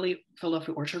 So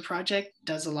Philadelphia Orchard Project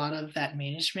does a lot of that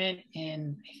management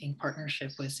in, I think,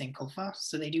 partnership with Sankofa.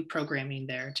 So they do programming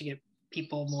there to get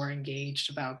people more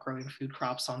engaged about growing food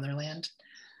crops on their land.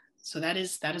 So that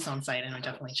is on site, and I would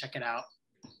definitely check it out.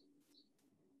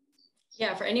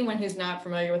 Yeah, for anyone who's not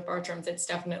familiar with Bartram's, it's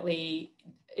definitely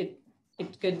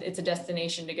it's good. It's a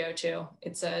destination to go to.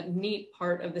 It's a neat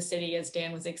part of the city, as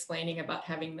Dan was explaining about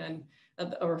having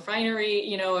a refinery,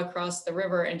 you know, across the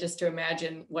river, and just to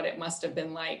imagine what it must have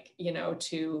been like, you know,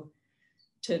 to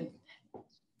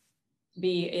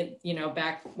be, you know,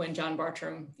 back when John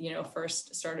Bartram, you know,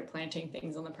 first started planting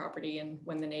things on the property, and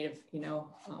when the native, you know,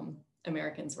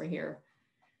 Americans were here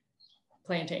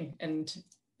planting. And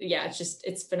yeah,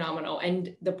 it's phenomenal.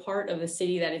 And the part of the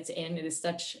city that it's in, it is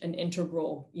such an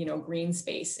integral, you know, green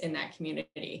space in that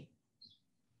community.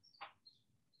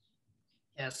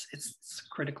 Yes, it's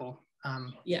critical.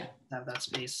 Yeah, to have that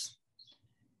space.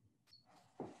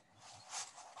 Let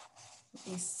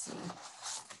me see.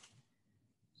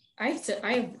 I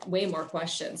have way more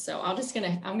questions, so I'm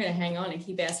gonna hang on and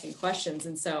keep asking questions,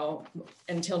 and so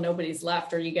until nobody's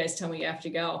left or you guys tell me you have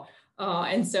to go.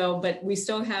 But we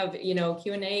still have, you know,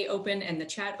 Q&A open and the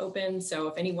chat open. So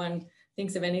if anyone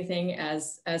thinks of anything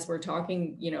as we're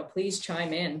talking, you know, please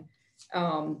chime in.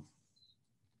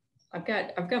 I've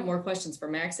got more questions for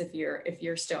Max if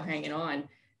you're still hanging on.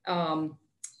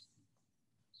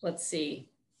 Let's see.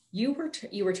 You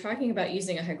were talking about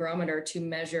using a hygrometer to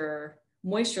measure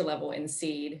moisture level in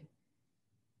seed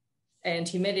and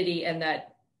humidity, and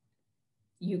that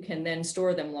you can then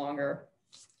store them longer.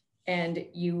 And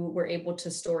you were able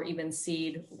to store even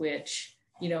seed which,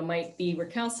 you know, might be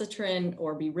recalcitrant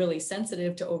or be really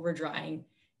sensitive to over drying.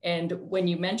 And when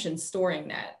you mentioned storing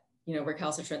that, you know,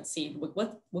 recalcitrant seed,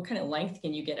 what kind of length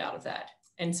can you get out of that?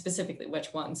 And specifically,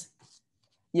 which ones?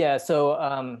 Yeah,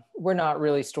 so we're not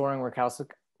really storing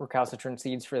recalcitrant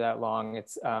seeds for that long.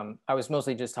 It's I was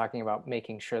mostly just talking about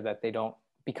making sure that they don't,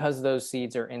 because those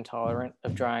seeds are intolerant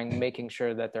of drying, making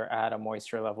sure that they're at a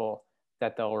moisture level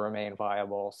that they'll remain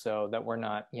viable, so that we're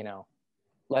not, you know,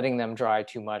 letting them dry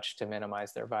too much to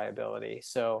minimize their viability.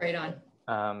 So right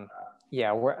on.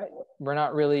 Yeah, we're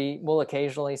not really, we'll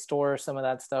occasionally store some of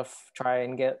that stuff, try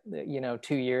and get,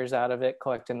 2 years out of it,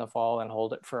 collect in the fall and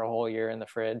hold it for a whole year in the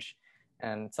fridge.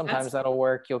 And sometimes that'll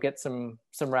work. You'll get some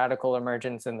radical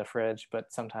emergence in the fridge,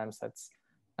 but sometimes that's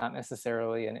not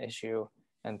necessarily an issue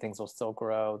and things will still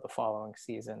grow the following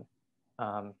season.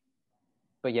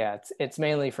 But yeah, it's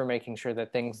mainly for making sure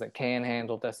that things that can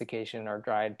handle desiccation are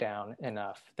dried down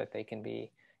enough that they can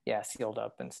be, sealed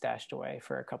up and stashed away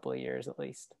for a couple of years at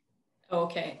least.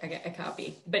 Okay, I get a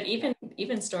copy. But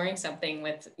even storing something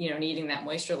with, needing that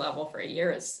moisture level for a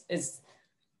year is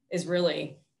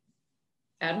really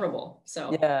admirable.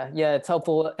 So yeah, it's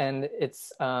helpful. And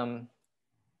it's,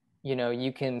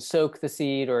 you can soak the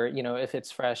seed or, if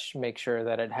it's fresh, make sure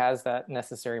that it has that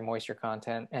necessary moisture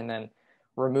content, and then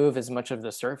remove as much of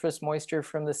the surface moisture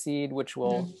from the seed, which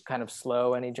will kind of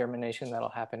slow any germination that'll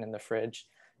happen in the fridge.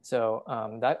 So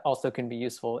that also can be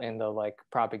useful in the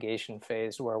propagation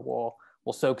phase, where we'll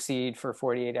soak seed for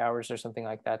 48 hours or something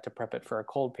like that to prep it for a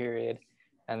cold period,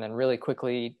 and then really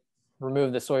quickly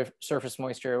remove the surface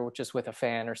moisture just with a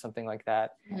fan or something like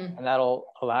that. And that'll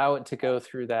allow it to go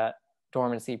through that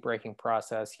dormancy breaking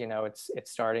process.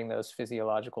 It's starting those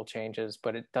physiological changes,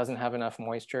 but it doesn't have enough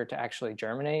moisture to actually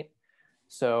germinate.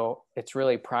 So it's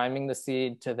really priming the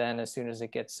seed to then, as soon as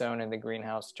it gets sown in the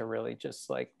greenhouse, to really just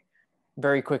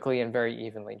very quickly and very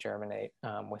evenly germinate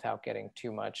without getting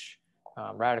too much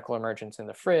radical emergence in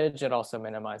the fridge. It also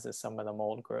minimizes some of the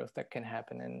mold growth that can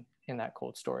happen in that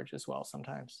cold storage as well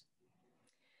sometimes.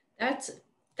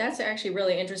 That's actually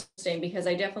really interesting, because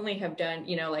I definitely have done,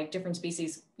 different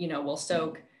species, will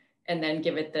soak and then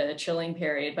give it the chilling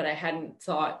period, but I hadn't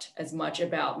thought as much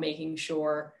about making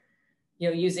sure,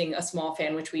 using a small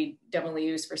fan, which we definitely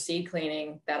use for seed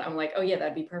cleaning, that I'm like, oh yeah,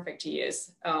 that'd be perfect to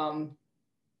use.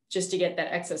 Just to get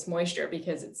that excess moisture,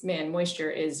 because moisture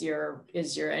is your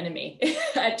enemy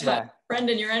at times, friend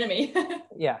and your enemy.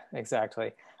 Yeah,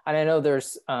 exactly. And I know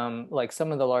there's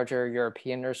some of the larger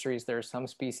European nurseries, there are some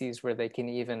species where they can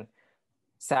even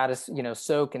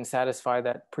soak and satisfy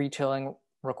that pre-chilling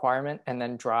requirement and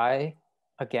then dry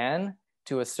again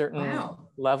to a certain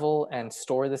level and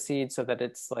store the seed so that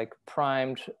it's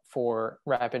primed for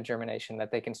rapid germination,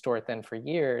 that they can store it then for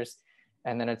years.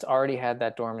 And then it's already had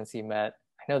that dormancy met.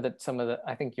 I know that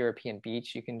I think European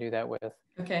beech you can do that with.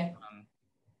 Okay.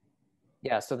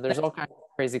 So there's all kinds of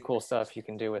crazy cool stuff you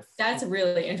can do with. That's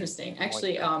really interesting.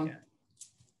 Actually, I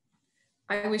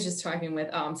was just talking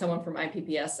with someone from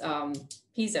IPPS,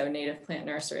 Piso Native Plant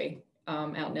Nursery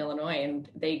out in Illinois, and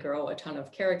they grow a ton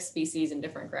of carex species and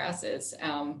different grasses.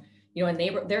 And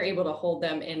they're able to hold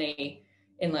them in a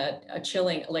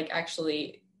chilling,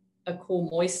 actually a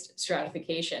cool moist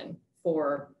stratification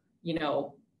for,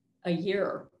 a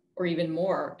year or even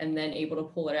more, and then able to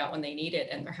pull it out when they need it.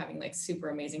 And they're having super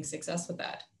amazing success with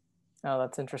that. Oh,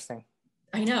 that's interesting.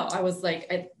 I know. I was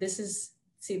this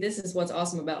is what's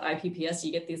awesome about IPPS.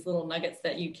 You get these little nuggets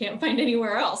that you can't find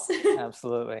anywhere else.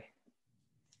 Absolutely.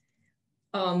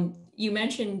 You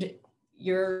mentioned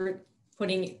you're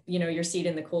putting, your seed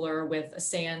in the cooler with a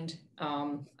sand.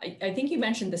 I think you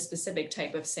mentioned the specific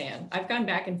type of sand. I've gone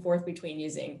back and forth between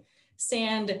using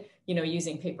sand,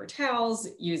 using paper towels,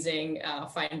 using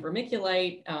fine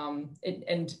vermiculite.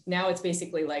 And now it's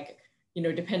basically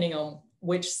depending on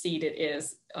which seed it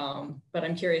is. But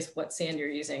I'm curious what sand you're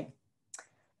using.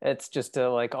 It's just a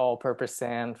all-purpose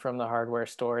sand from the hardware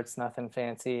store. It's nothing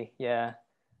fancy. Yeah.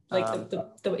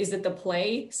 Is it the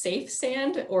Play Safe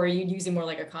sand, or are you using more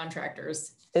like a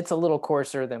contractor's? It's a little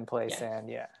coarser than Play sand.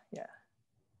 Yeah.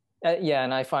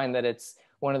 And I find that it's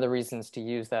one of the reasons to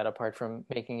use that, apart from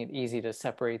making it easy to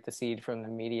separate the seed from the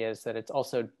media, is that it's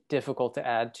also difficult to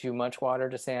add too much water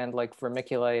to sand, like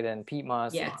vermiculite and peat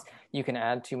moss. Yeah. You can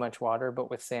add too much water, but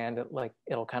with sand,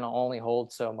 it'll kind of only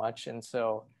hold so much. And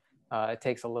so it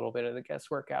takes a little bit of the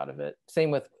guesswork out of it. Same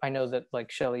with, I know that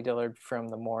Shelley Dillard from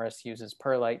the Morris uses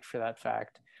perlite for that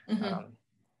fact.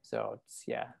 So it's,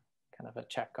 kind of a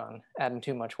check on adding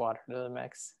too much water to the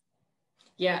mix.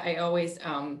 Yeah, I always,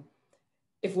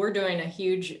 if we're doing a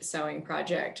huge sowing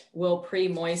project, we'll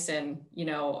pre-moisten,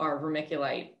 our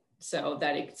vermiculite, so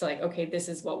that it's okay, this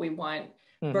is what we want.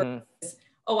 Versus,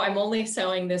 oh, I'm only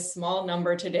sowing this small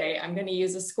number today. I'm going to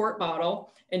use a squirt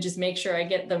bottle and just make sure I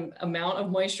get the amount of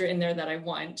moisture in there that I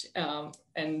want.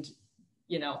 And,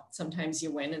 sometimes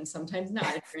you win and sometimes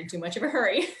not if you're in too much of a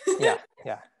hurry.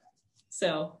 Yeah.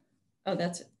 So,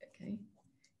 that's okay.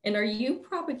 And are you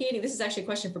propagating, this is actually a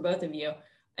question for both of you,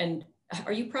 and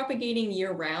are you propagating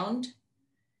year round?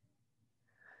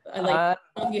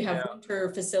 You have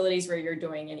winter facilities where you're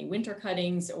doing any winter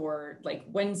cuttings, or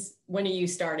when are you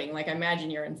starting? I imagine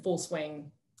you're in full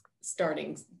swing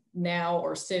starting now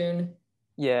or soon.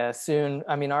 Yeah, soon.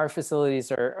 I mean, our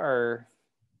facilities are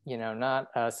you know, not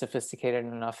sophisticated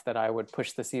enough that I would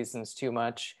push the seasons too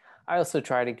much. I also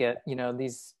try to get, you know,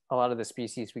 a lot of the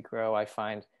species we grow, I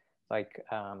find like,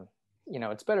 you know,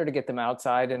 it's better to get them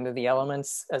outside into the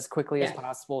elements as quickly as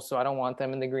possible. So I don't want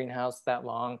them in the greenhouse that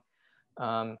long.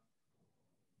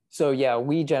 So yeah,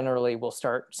 we generally will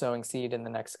start sowing seed in the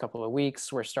next couple of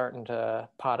weeks. We're starting to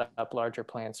pot up larger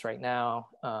plants right now.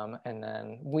 And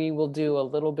then we will do a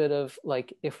little bit of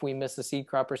like, if we miss a seed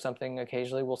crop or something,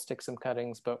 occasionally we'll stick some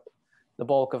cuttings, but the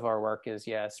bulk of our work is,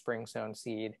 yeah, spring sown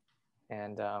seed.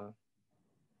 And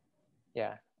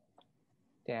yeah,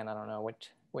 Dan, I don't know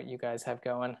what you guys have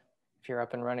going, if you're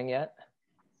up and running yet.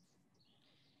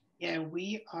 Yeah,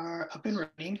 we are up and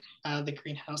running. The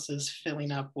greenhouse is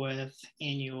filling up with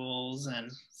annuals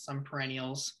and some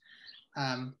perennials.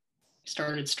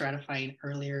 Started stratifying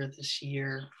earlier this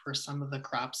year for some of the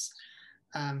crops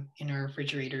in our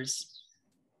refrigerators.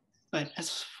 But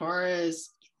as far as,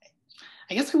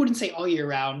 I guess I wouldn't say all year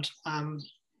round,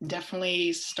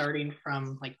 definitely starting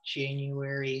from like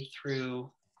January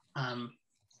through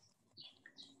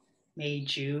May,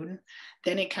 June,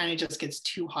 then it kind of just gets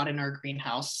too hot in our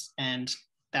greenhouse, and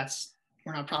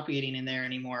we're not propagating in there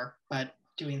anymore, but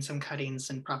doing some cuttings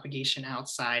and propagation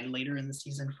outside later in the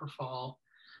season for fall.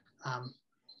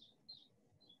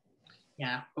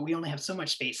 Yeah, but we only have so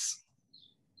much space.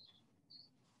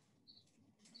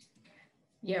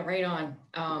 Yeah, right on.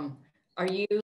 Are you